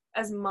same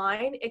as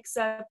mine,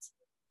 except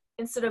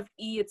instead of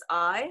E, it's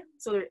I,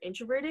 so they're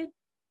introverted,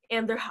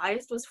 and their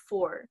highest was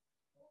 4.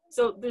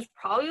 So there's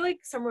probably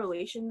like some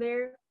relation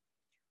there.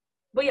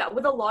 But yeah,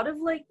 with a lot of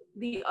like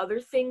the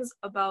other things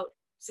about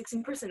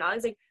 16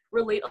 personalities, like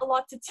relate a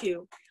lot to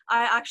 2.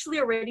 I actually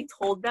already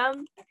told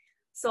them,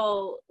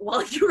 so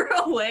while you were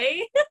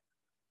away.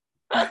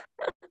 But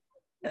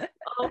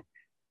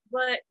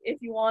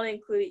if you want to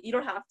include it, you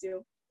don't have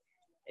to.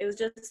 It was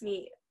just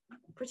me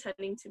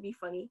pretending to be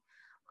funny.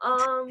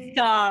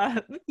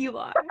 Stop. You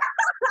are.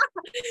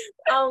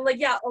 Like,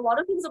 yeah, a lot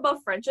of things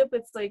about friendship,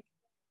 it's like,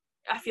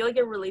 I feel like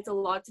it relates a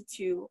lot to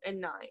 2 and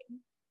 9.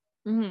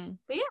 Mm-hmm.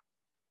 But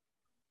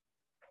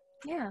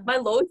yeah. My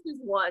lowest is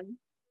 1.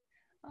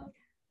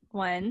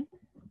 1.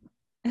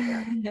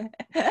 Yeah.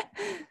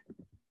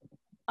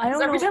 I don't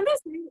know. Every time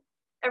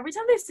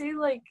they say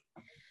like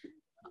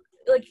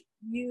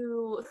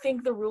you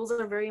think the rules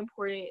are very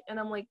important, and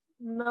I'm like,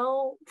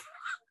 no.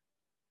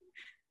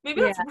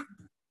 Maybe that's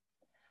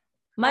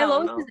my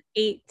lowest is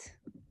 8.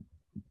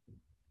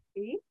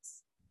 8?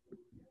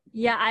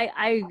 Yeah,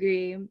 I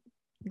agree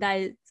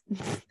that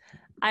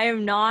I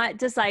am not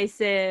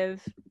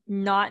decisive,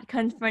 not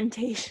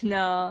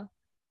confrontational.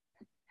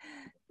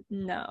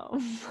 No.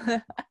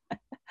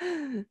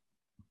 I'm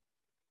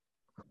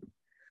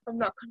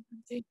not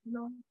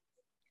confrontational.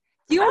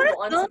 Do you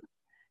want to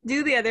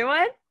do the other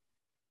one?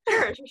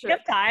 Sure. You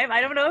have time? I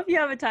don't know if you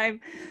have a time.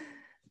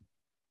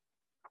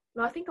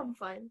 No, I think I'm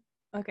fine.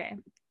 Okay.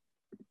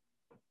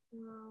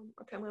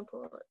 Okay, I'm gonna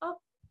pull it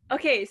up.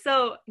 Okay,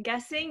 so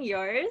guessing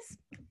yours,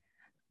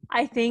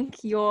 I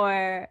think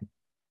you're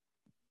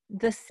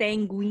the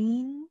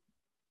sanguine,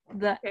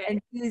 the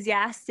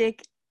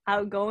enthusiastic,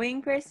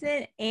 outgoing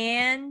person,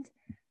 and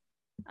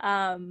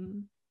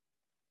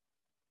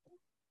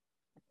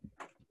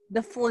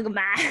the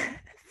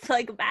phlegmatic.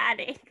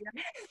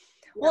 Yeah.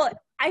 Well,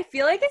 I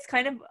feel like it's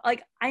kind of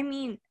like, I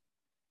mean,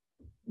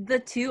 the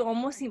 2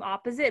 almost seem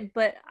opposite,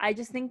 but I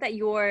just think that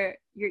you're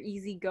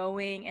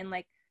easygoing and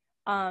like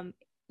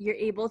you're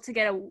able to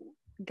get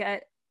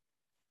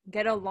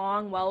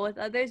along well with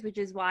others, which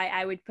is why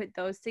I would put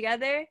those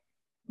together.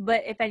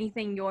 But if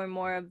anything, you're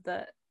more of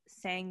the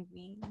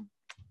sanguine.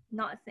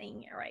 Not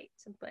saying it right,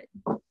 but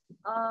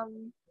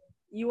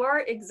You are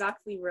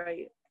exactly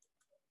right.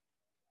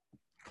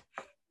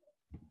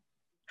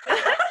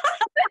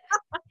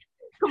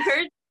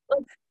 Compared,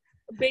 like,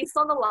 based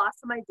on the last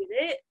time I did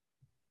it,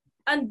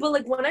 but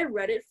like when I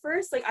read it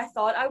first, like I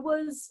thought it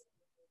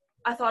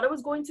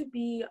was going to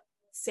be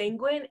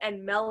sanguine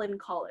and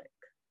melancholic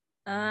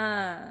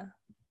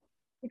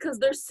because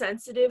they're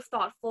sensitive,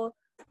 thoughtful,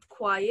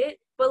 quiet.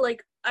 But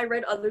like I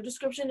read other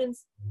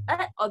descriptions,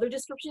 and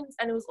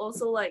it was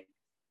also like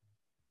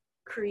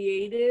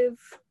creative,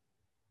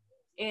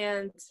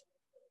 and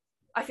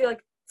I feel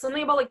like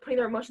something about like putting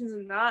their emotions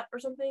in that or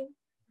something.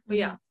 But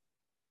yeah,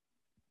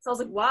 so I was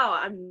like, wow,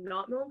 I'm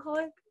not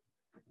melancholic.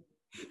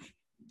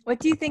 What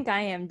do you think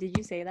I am? Did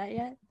you say that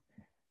yet?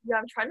 Yeah,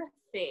 I'm trying to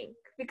think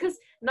because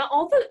not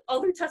all the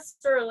other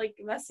tests are like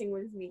messing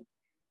with me.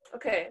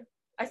 Okay,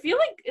 I feel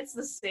like it's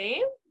the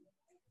same.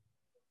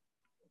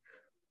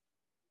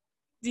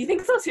 Do you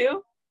think so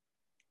too?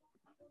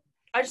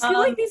 I just feel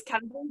like these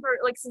categories are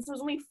like, since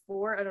there's only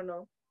 4, I don't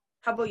know.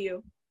 How about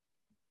you?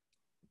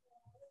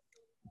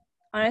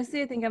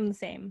 Honestly, I think I'm the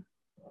same.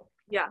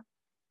 Yeah,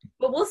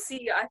 but we'll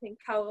see. I think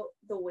how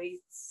the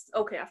weights.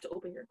 Okay, I have to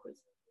open your quiz.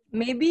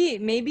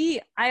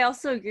 Maybe I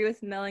also agree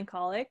with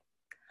melancholic.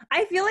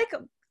 I feel like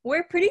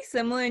we're pretty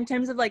similar in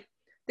terms of like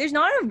there's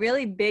not a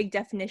really big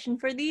definition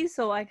for these,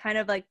 so I kind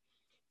of like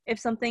if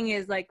something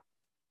is like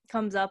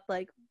comes up,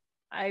 like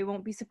I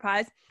won't be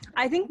surprised.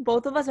 I think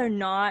both of us are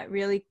not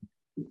really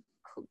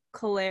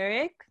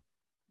choleric.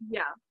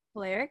 Yeah.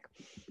 Choleric.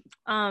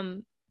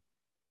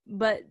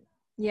 But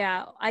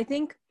yeah, I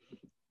think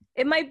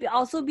it might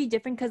also be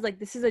different because like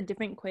this is a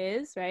different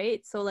quiz,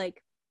 right? So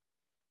like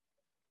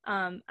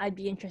I'd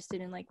be interested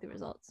in like the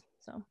results.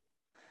 So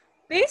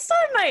based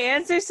on my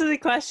answers to the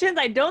questions,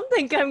 I don't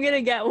think I'm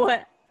gonna get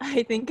what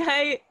I think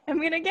I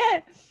am gonna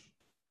get.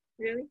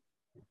 Really?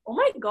 Oh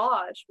my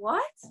gosh,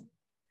 what?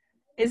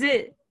 Is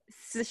it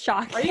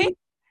shocking?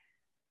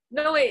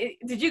 No, wait,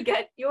 did you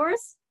get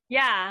yours?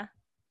 Yeah.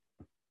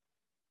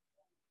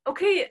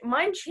 Okay,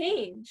 mine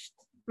changed.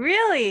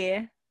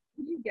 Really?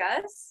 Did you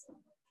guess?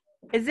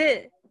 Is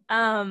it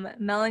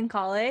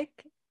melancholic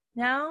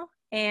now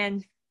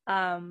and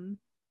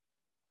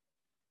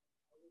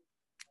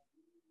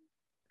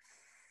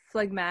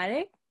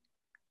phlegmatic?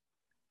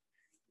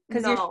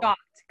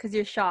 Because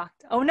you're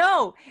shocked. Oh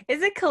no!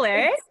 Is it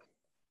choleric?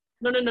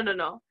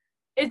 No.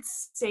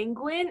 It's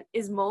sanguine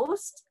is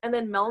most, and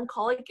then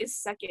melancholic is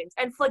second.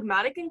 And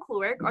phlegmatic and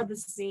choleric are the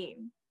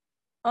same.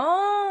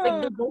 Oh.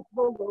 Like they're both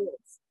low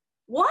lowest.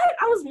 What?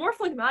 I was more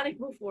phlegmatic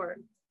before.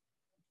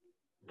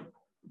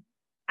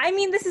 I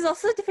mean, this is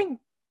also a different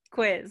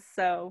quiz,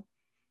 so.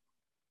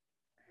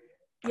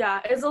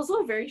 Yeah, it's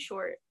also very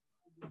short.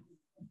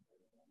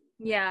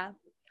 Yeah.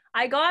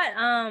 I got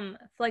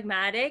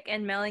phlegmatic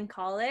and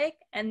melancholic,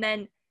 and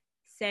then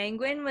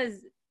sanguine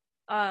was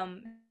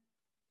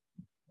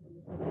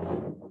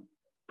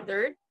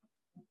third.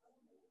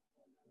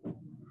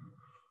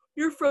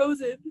 You're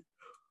frozen.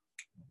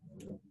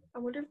 I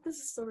wonder if this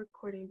is still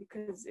recording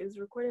because it was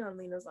recording on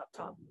Lena's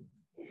laptop.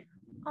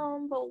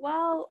 But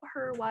while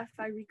her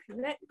Wi-Fi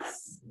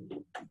reconnects,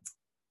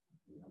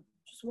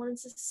 just wanted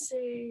to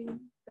say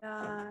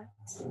that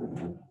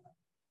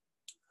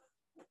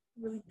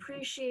really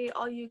appreciate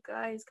all you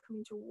guys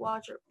coming to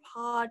watch our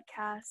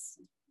podcast.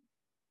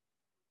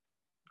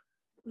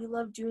 We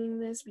love doing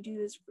this. We do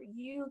this for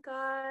you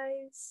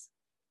guys.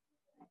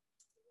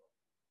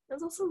 It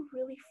was also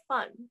really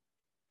fun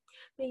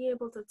being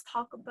able to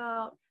talk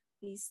about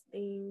these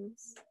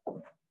things.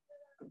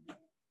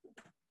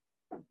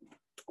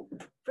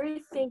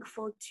 Very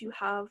thankful to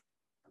have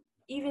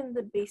even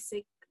the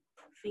basic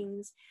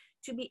things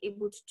to be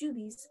able to do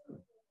these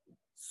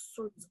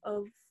sorts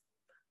of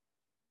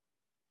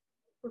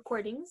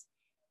recordings,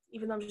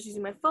 even though I'm just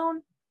using my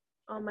phone.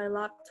 My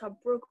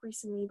laptop broke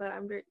recently, but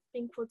I'm very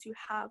thankful to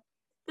have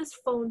this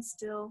phone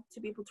still to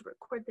be able to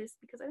record this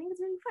because I think it's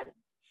really fun.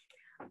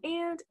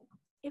 And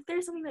if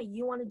there's something that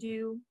you want to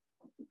do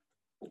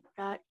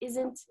that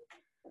isn't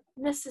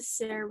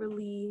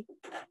necessarily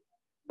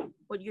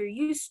what you're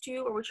used to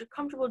or what you're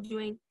comfortable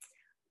doing,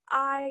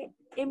 I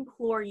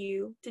implore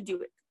you to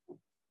do it.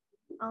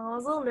 I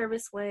was a little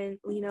nervous when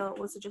Lena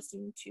was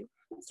suggesting to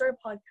start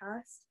a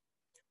podcast,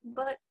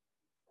 but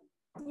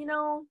you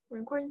know, we're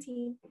in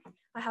quarantine.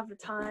 I have the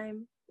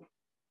time.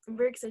 I'm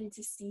very excited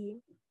to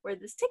see where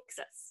this takes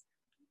us.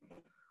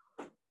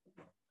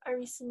 I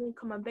recently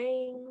cut my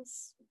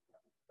bangs.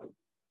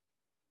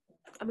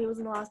 I mean, it was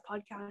in the last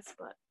podcast,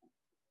 but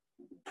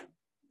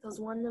that was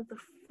one of the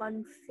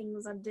fun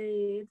things I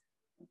did.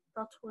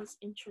 That was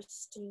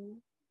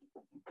interesting.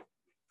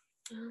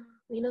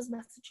 Lena's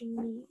messaging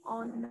me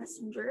on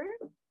Messenger.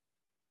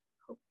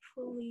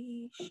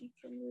 Hopefully she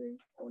can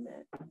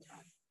reconnect.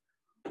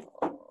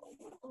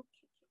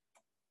 Okay.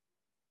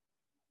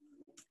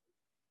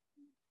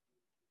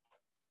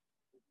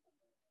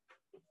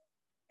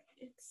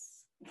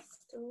 It's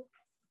still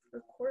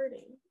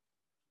recording.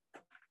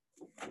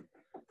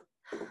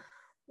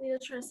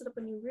 Lena's trying to set up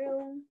a new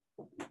room.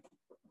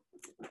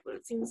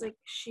 it seems like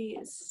she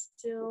is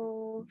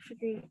still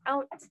figuring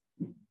out.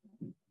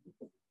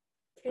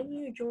 Can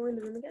you join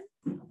the room again?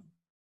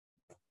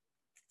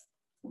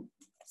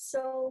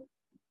 So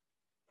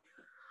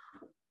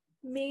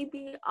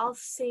maybe I'll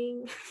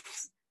sing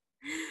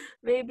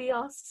maybe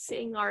I'll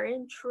sing our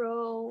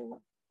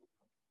intro.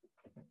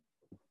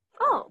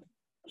 Oh,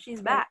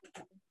 she's back.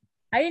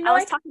 I didn't I know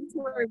was talking to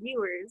our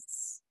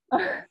viewers.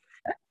 I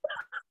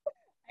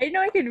didn't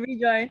know I could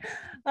rejoin.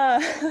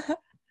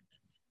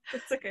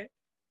 It's okay.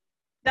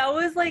 That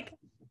was like,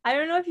 I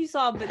don't know if you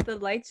saw, but the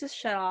lights just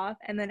shut off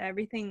and then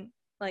everything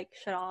like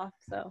shut off.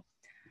 So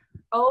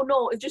Oh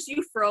no, it's just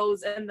you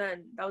froze and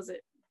then that was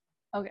it.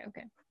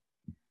 okay.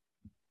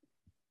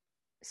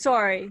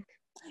 Sorry.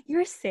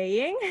 You're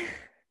saying?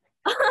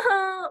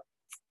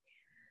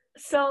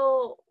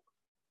 So,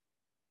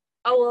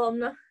 oh well,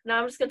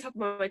 now I'm just gonna talk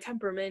about my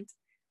temperament.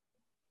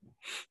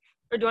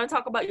 Or do you want to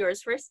talk about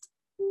yours first?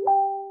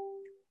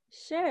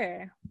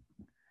 Sure.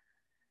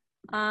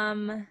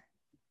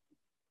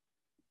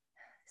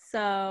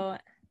 So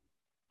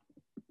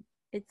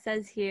it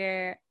says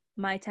here,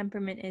 my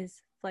temperament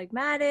is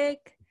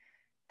phlegmatic.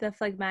 The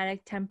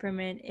phlegmatic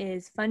temperament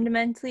is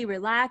fundamentally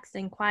relaxed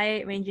and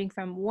quiet, ranging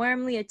from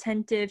warmly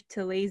attentive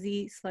to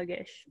lazy,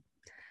 sluggish.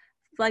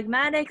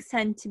 Phlegmatics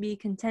tend to be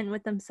content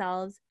with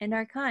themselves and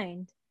are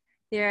kind.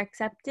 They are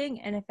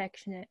accepting and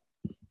affectionate.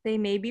 They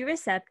may be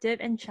receptive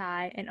and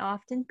shy and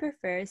often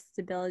prefer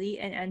stability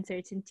and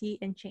uncertainty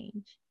and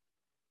change.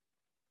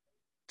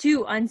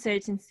 To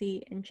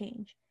uncertainty and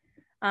change.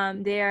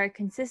 They are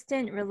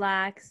consistent,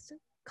 relaxed,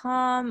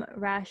 calm,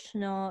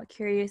 rational,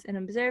 curious, and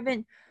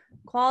observant,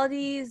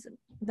 qualities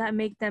that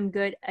make them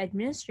good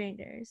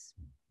administrators.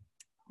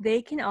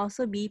 They can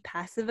also be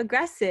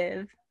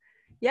passive-aggressive.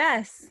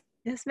 Yes,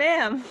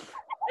 ma'am.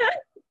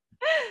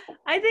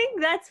 I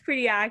think that's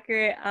pretty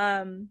accurate.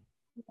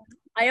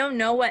 I don't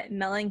know what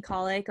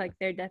melancholic, like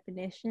their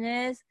definition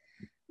is,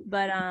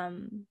 but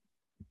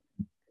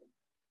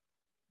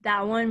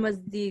that one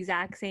was the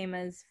exact same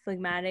as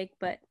phlegmatic,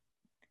 but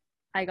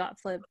I got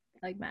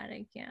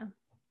phlegmatic, yeah.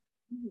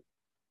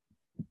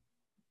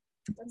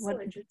 That's so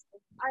interesting.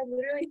 I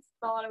literally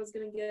thought I was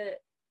gonna get.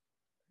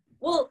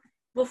 Well,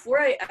 before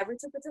I ever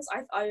took the test,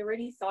 I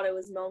already thought it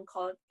was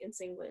melancholic and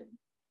sanguine.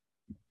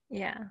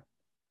 Yeah.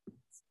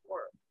 It's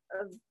more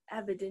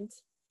evident.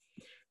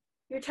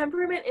 Your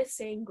temperament is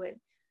sanguine.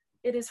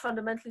 It is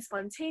fundamentally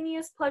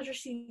spontaneous,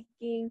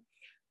 pleasure-seeking.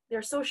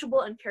 They're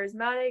sociable and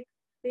charismatic.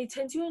 They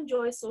tend to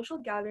enjoy social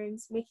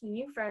gatherings, making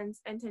new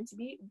friends, and tend to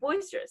be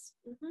boisterous.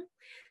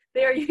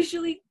 They are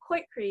usually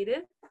quite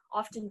creative,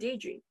 often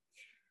daydream.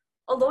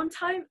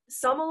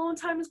 Some alone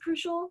time is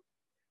crucial.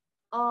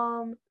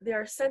 They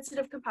are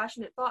sensitive,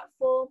 compassionate,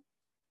 thoughtful.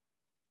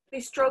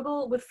 They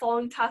struggle with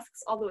following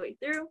tasks all the way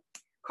through.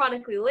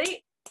 Chronically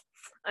late.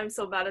 I'm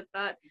so bad at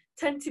that.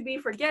 Tend to be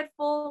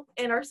forgetful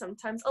and are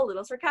sometimes a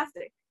little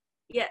sarcastic.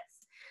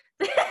 Yes.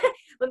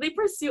 When they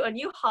pursue a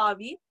new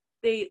hobby,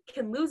 they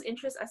can lose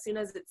interest as soon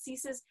as it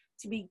ceases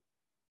to be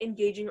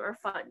engaging or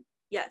fun.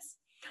 Yes.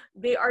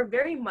 They are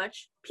very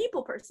much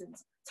people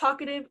persons.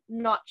 Talkative,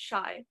 not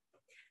shy.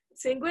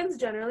 Sanguines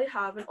generally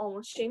have an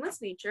almost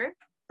shameless nature.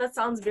 That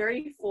sounds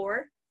very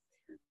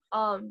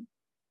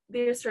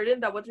they are certain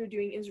that what they're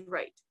doing is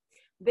right.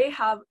 They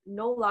have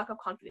no lack of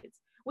confidence,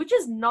 which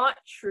is not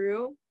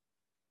true.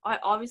 I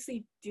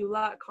obviously do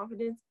lack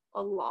confidence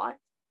a lot.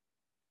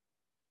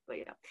 But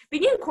yeah,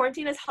 being in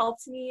quarantine has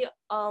helped me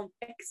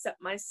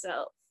accept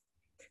myself.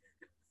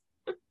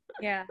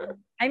 Yeah.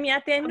 I mean,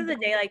 at the end of the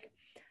day, like,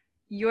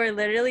 you're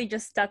literally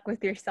just stuck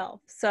with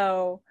yourself.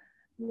 So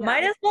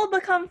might as well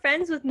become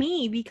friends with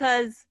me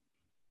because,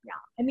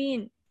 I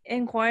mean,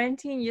 in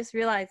quarantine, you just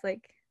realize,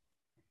 like,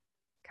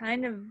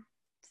 kind of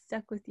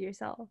stuck with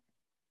yourself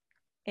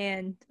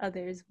and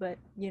others, but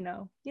you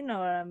know what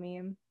I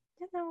mean.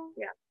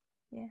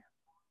 Yeah.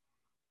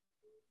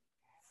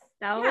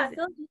 That was.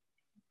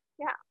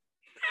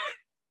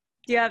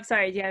 Do you have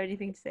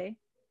anything to say?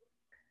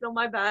 No,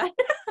 my bad.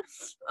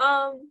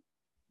 I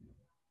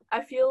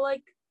feel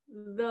like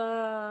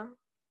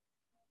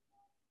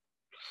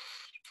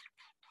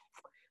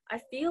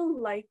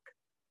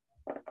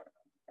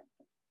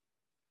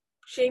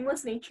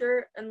shameless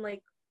nature and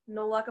like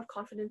no lack of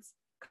confidence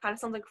kind of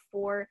sounds like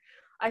 4.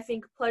 I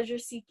think pleasure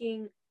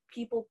seeking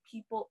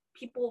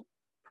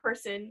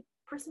person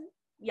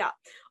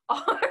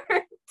are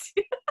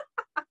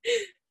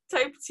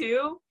type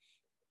 2.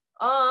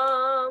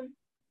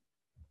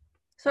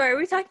 Sorry, are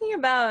we talking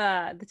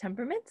about the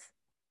temperaments?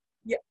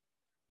 Yeah.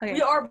 Okay.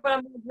 We are, but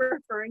I'm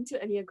referring to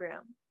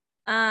Enneagram.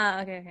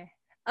 Okay.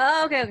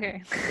 Oh,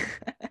 okay.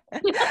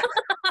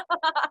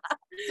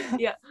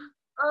 Yeah.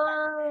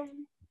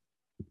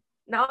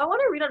 Now I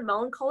want to read on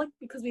melancholic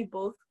because we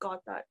both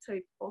got that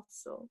type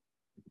also.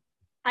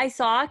 I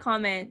saw a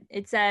comment.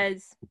 It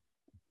says,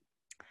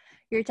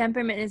 your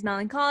temperament is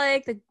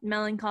melancholic. The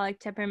melancholic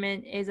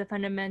temperament is a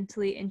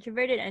fundamentally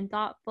introverted and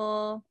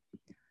thoughtful.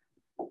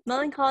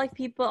 Melancholic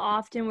people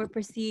often were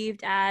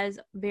perceived as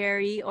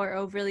very or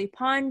overly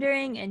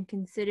pondering and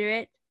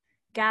considerate.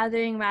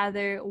 gathering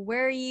rather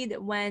worried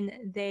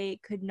when they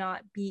could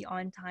not be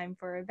on time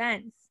for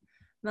events.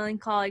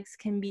 Melancholics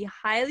can be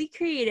highly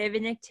creative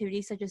in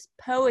activities such as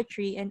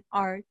poetry and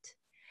art,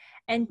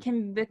 and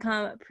can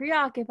become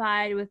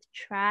preoccupied with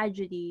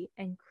tragedy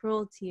and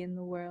cruelty in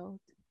the world.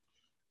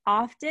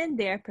 Often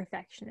they are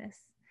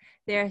perfectionists.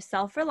 They are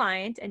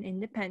self-reliant and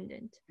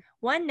independent.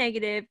 One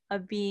negative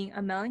of being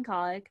a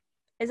melancholic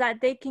is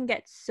that they can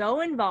get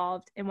so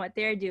involved in what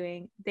they are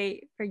doing,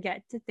 they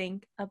forget to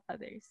think of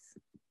others.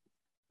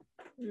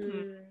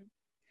 Mm.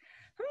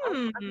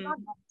 Hmm. I'm not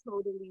that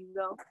totally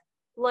though.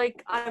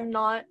 Like I'm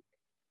not.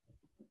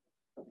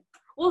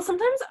 Well,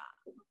 sometimes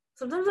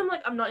I'm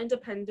like I'm not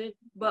independent,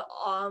 but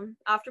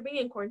after being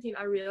in quarantine,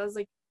 I realized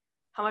like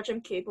how much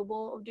I'm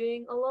capable of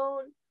doing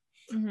alone.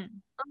 Mhm.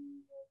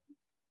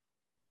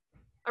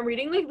 I'm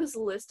reading like this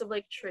list of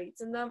like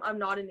traits in them. I'm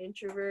not an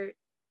introvert.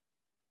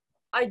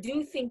 I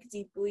do think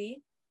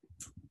deeply.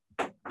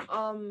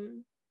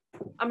 I'm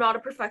not a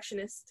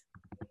perfectionist.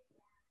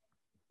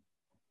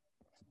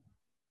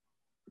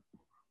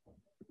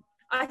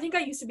 I think I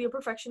used to be a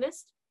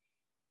perfectionist.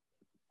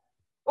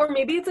 Or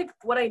maybe it's like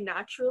what I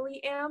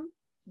naturally am,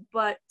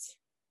 but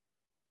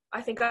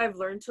I think I've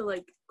learned to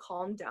like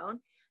calm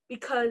down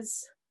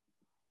because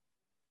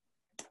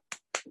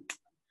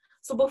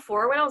so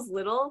before when I was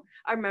little,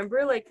 I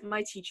remember like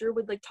my teacher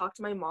would like talk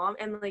to my mom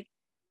and like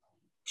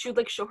she would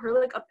like show her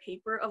like a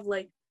paper of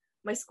like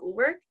my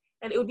schoolwork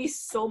and it would be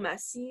so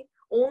messy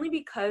only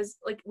because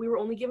like we were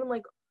only given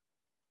like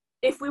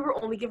if we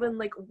were only given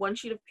like one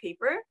sheet of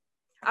paper,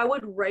 I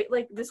would write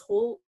like this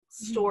whole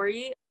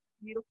story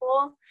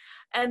beautiful,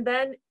 and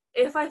then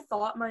if I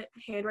thought my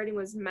handwriting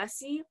was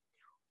messy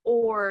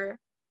or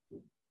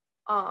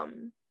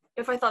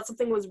if I thought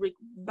something was really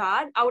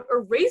bad, I would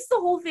erase the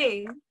whole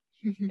thing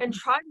and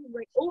try to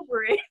write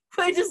over it,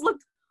 but it just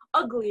looked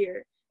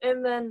uglier.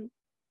 And then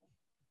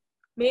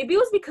maybe it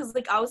was because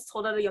like I was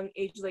told at a young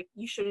age like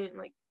you shouldn't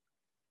like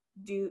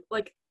do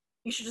like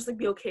you should just like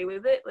be okay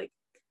with it. Like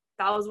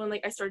that was when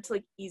like I started to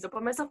like ease up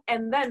on myself.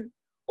 And then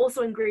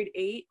also in grade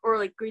 8 or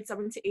like grade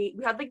 7 to 8,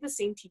 we had like the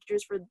same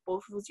teachers for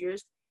both of those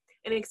years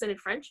in extended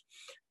French.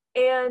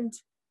 And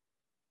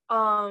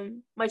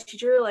my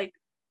teacher like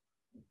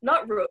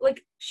not wrote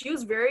like she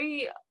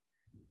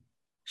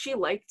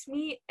liked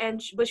me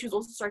and but she was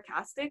also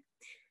sarcastic.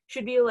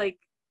 She'd be like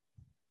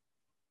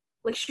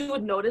she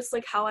would notice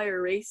like how I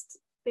erased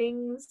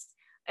things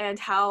and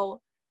how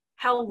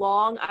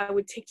long I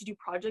would take to do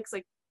projects.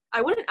 Like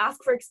I wouldn't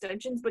ask for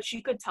extensions, but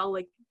she could tell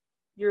like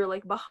you're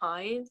like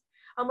behind.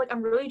 I'm like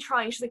I'm really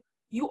trying. She's like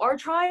you are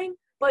trying,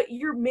 but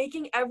you're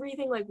making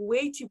everything like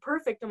way too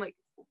perfect. I'm like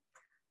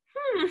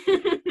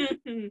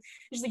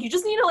She's like you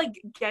just need to like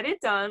get it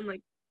done.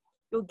 Like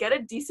you'll get a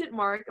decent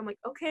mark. I'm like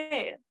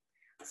okay.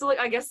 So like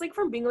I guess like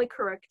from being like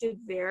corrected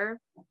there,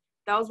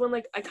 that was when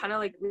like I kind of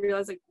like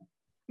realized like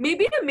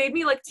maybe it made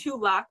me like too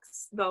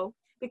lax though,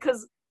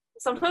 because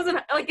sometimes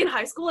in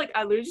high school like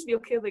I literally just be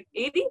okay with like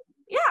 80,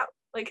 yeah,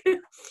 like,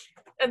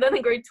 and then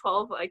in grade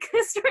 12 like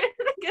I started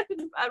to get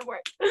into bad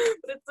work, but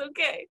it's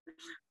okay.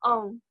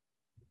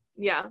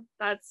 Yeah,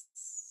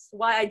 that's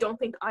why I don't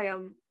think I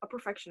am a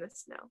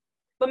perfectionist now,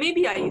 but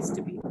maybe I used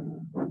to be.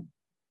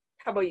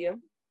 How about you?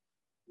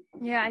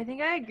 Yeah, I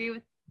think I agree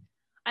with.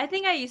 I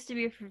think I used to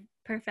be a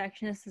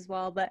perfectionist as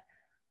well, but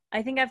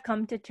I think I've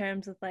come to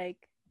terms with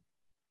like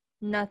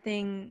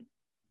nothing.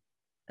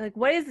 Like,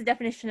 what is the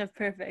definition of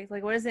perfect?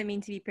 Like, what does it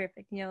mean to be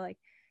perfect? You know, like,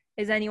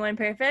 is anyone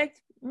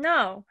perfect?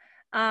 No.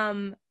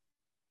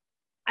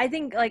 I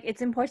think like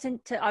it's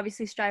important to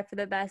obviously strive for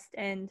the best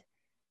and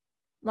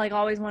like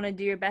always want to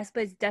do your best,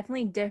 but it's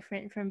definitely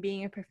different from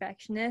being a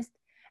perfectionist,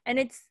 and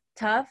it's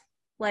tough.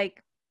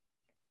 Like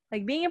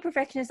being a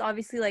perfectionist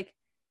obviously like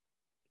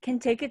can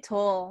take a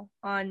toll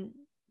on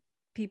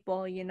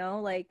people, you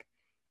know, like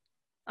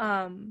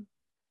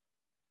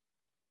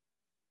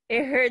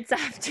it hurts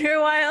after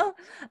a while,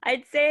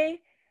 I'd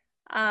say,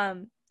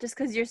 just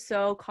because you're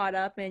so caught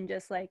up in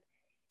just like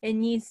it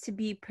needs to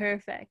be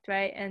perfect,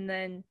 right? And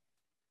then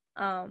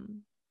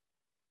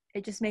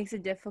it just makes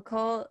it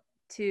difficult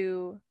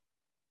to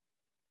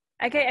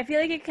I feel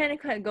like it kind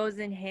of goes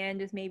in hand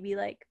with maybe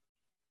like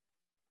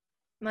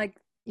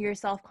your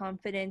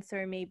self-confidence,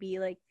 or maybe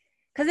like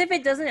because if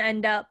it doesn't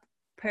end up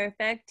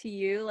perfect to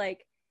you,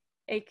 like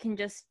it can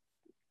just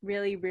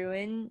really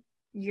ruin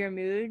your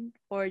mood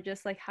or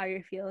just like how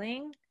you're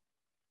feeling.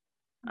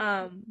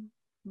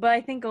 But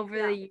I think over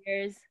the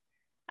years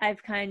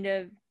I've kind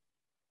of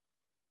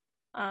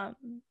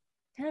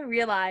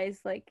realized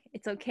like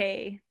it's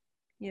okay,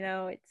 you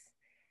know, it's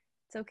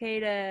okay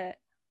to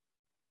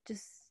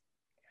just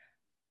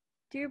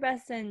do your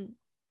best and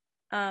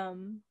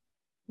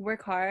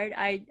work hard.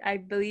 I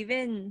believe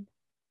in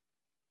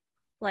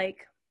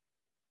like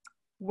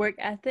work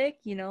ethic,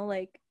 you know,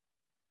 like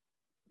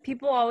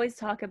people always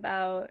talk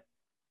about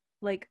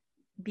like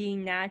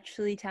being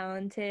naturally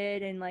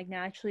talented and like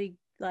naturally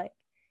like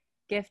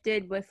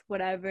gifted with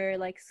whatever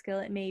like skill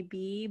it may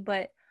be,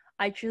 but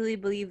I truly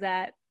believe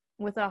that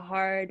with a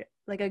hard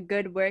like a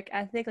good work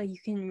ethic, like you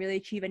can really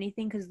achieve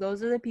anything, because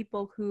those are the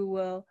people who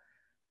will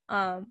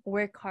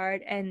work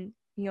hard and,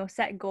 you know,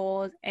 set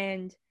goals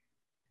and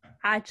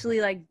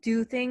actually like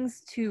do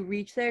things to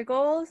reach their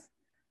goals.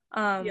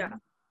 Yeah.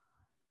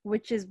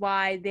 Which is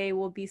why they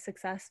will be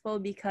successful,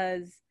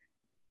 because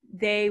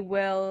they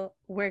will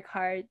work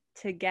hard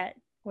to get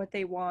what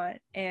they want,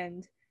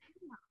 and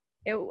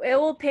it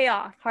will pay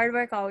off. Hard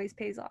work always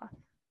pays off.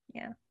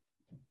 Yeah.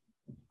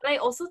 And I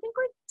also think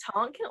like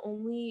talent can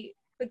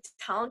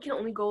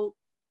only go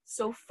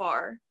so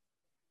far.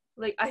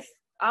 Like I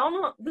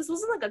don't know, this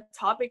wasn't like a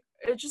topic.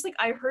 It's just like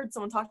I heard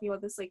someone talking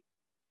about this, like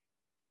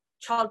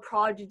child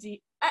prodigies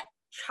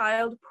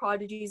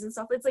and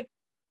stuff. It's like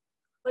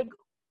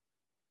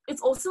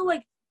it's also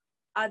like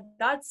at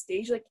that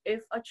stage, like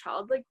if a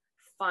child like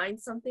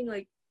finds something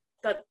like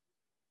that,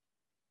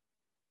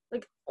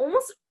 like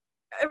almost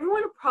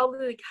everyone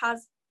probably like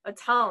has a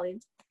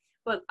talent,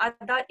 but at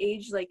that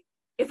age, like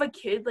if a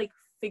kid like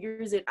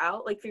figures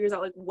out like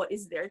what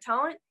is their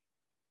talent,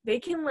 they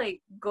can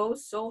like go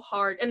so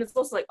hard. And it's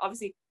also like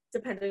obviously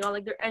depending on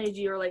like their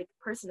energy or like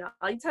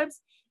personality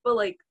types, but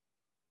like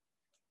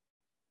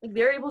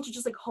they're able to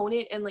just like hone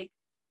it, and like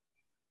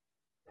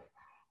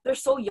they're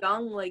so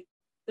young, like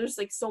there's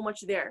like so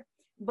much there.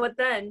 But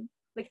then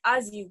like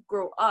as you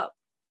grow up,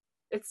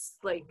 it's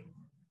like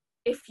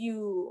if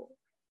you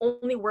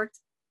only worked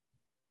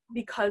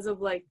because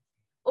of like,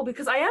 oh,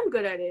 because I am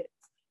good at it,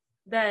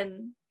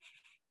 then,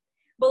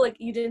 but like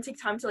you didn't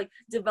take time to like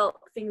develop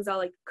things that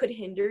like could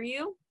hinder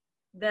you,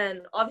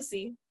 then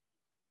obviously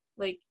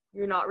like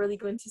you're not really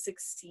going to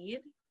succeed.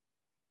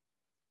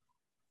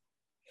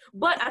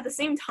 But at the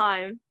same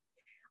time,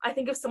 I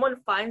think if someone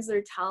finds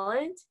their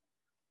talent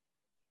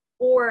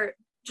or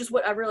just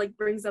whatever like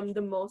brings them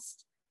the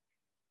most,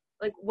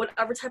 like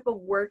whatever type of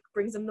work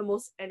brings them the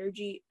most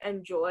energy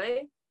and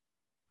joy,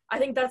 I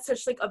think that's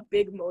such like a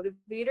big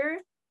motivator.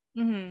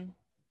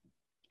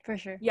 For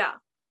sure. Yeah.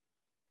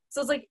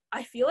 So it's like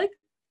I feel like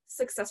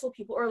successful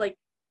people, or like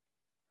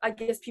I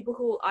guess people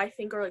who I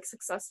think are like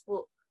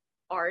successful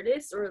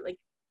artists, or like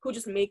who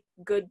just make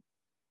good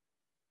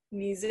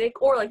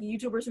music, or like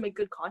YouTubers who make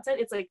good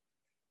content, it's like,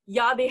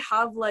 yeah, they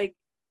have like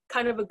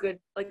kind of a good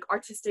like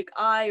artistic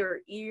eye or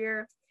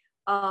ear,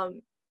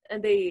 and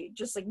they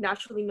just like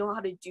naturally know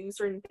how to do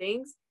certain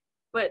things.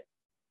 But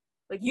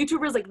like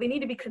YouTubers, like they need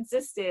to be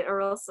consistent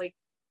or else like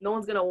no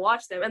one's gonna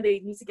watch them, and they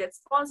need to get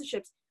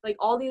sponsorships, like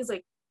all these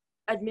like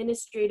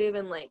administrative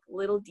and like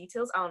little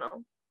details. I don't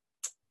know.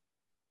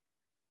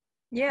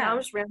 Yeah. Now I'm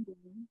just rambling.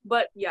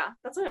 But yeah,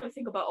 that's what I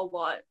think about a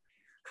lot.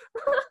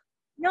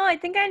 No, I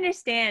think I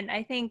understand.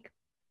 I think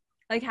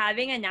like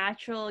having a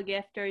natural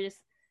gift, or just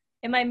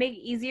it might make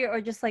it easier,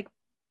 or just like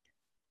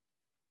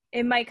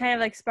it might kind of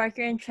like spark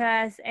your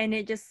interest, and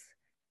it just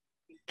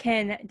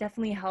can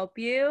definitely help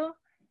you.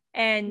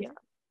 And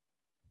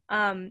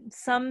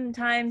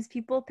sometimes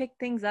people pick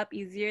things up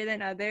easier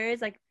than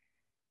others, like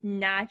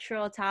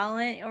natural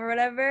talent or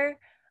whatever.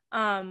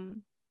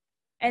 And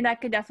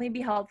that could definitely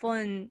be helpful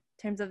in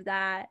terms of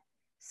that.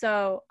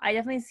 So I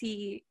definitely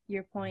see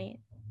your point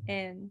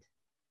and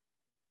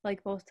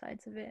like both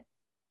sides of it.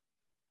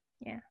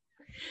 Yeah.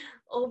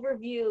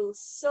 Overview.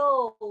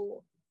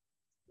 So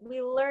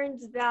we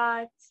learned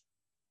that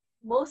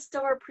most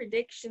of our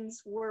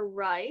predictions were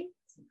right.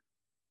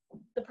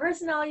 The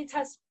personality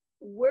tests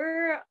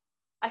were,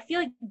 I feel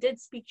like, did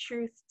speak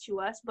truth to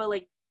us, but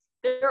like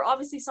there are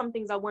obviously some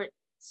things that weren't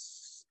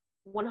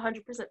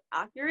 100%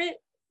 accurate.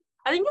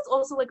 I think it's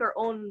also like our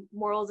own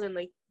morals and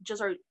like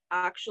just our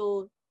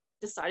actual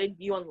decided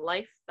view on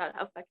life that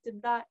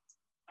affected that.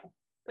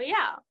 But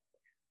yeah.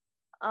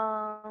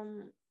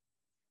 And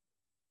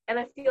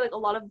I feel like a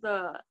lot of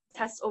the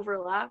tests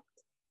overlapped,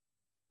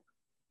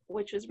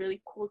 which was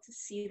really cool to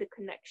see the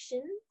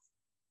connections.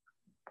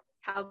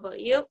 How about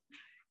you?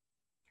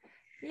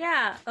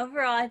 Yeah,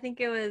 overall I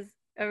think it was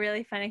a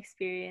really fun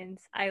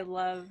experience. I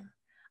love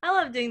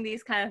doing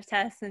these kind of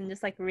tests and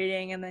just like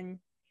reading, and then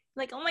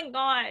like, oh my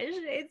gosh,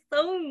 it's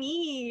so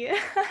me. We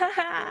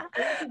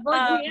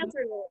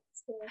answered it.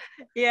 So.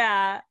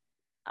 Yeah.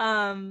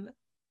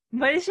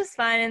 But it's just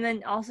fun, and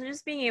then also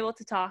just being able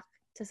to talk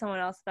to someone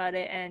else about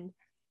it and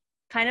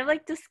kind of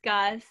like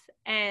discuss.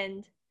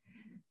 And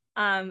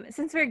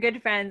since we're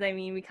good friends, I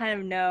mean, we kind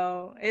of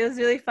know. It was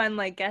really fun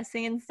like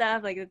guessing and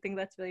stuff. Like I think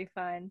that's really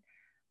fun.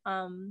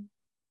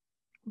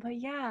 But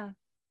yeah,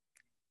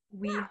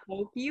 we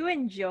hope you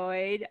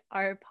enjoyed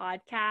our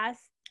podcast.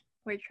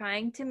 We're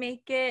trying to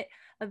make it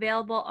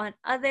available on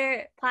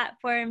other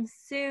platforms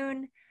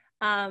soon.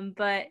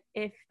 But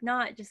if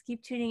not, just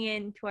keep tuning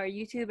in to our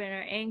YouTube and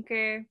our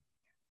Anchor.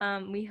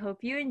 We hope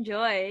you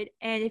enjoyed.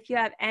 And if you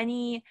have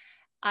any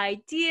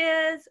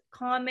ideas,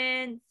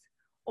 comments,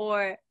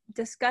 or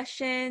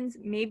discussions,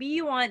 maybe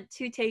you want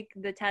to take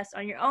the test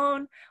on your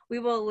own, we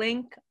will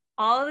link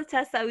all of the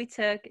tests that we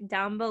took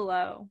down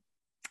below.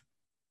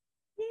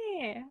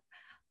 Yeah.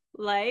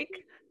 Like,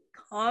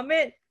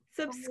 comment,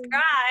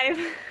 subscribe.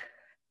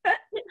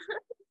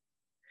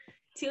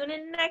 Tune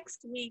in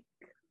next week.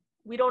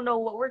 We don't know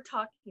what we're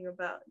talking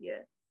about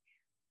yet.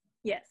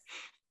 Yes.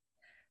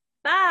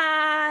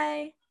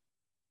 Bye.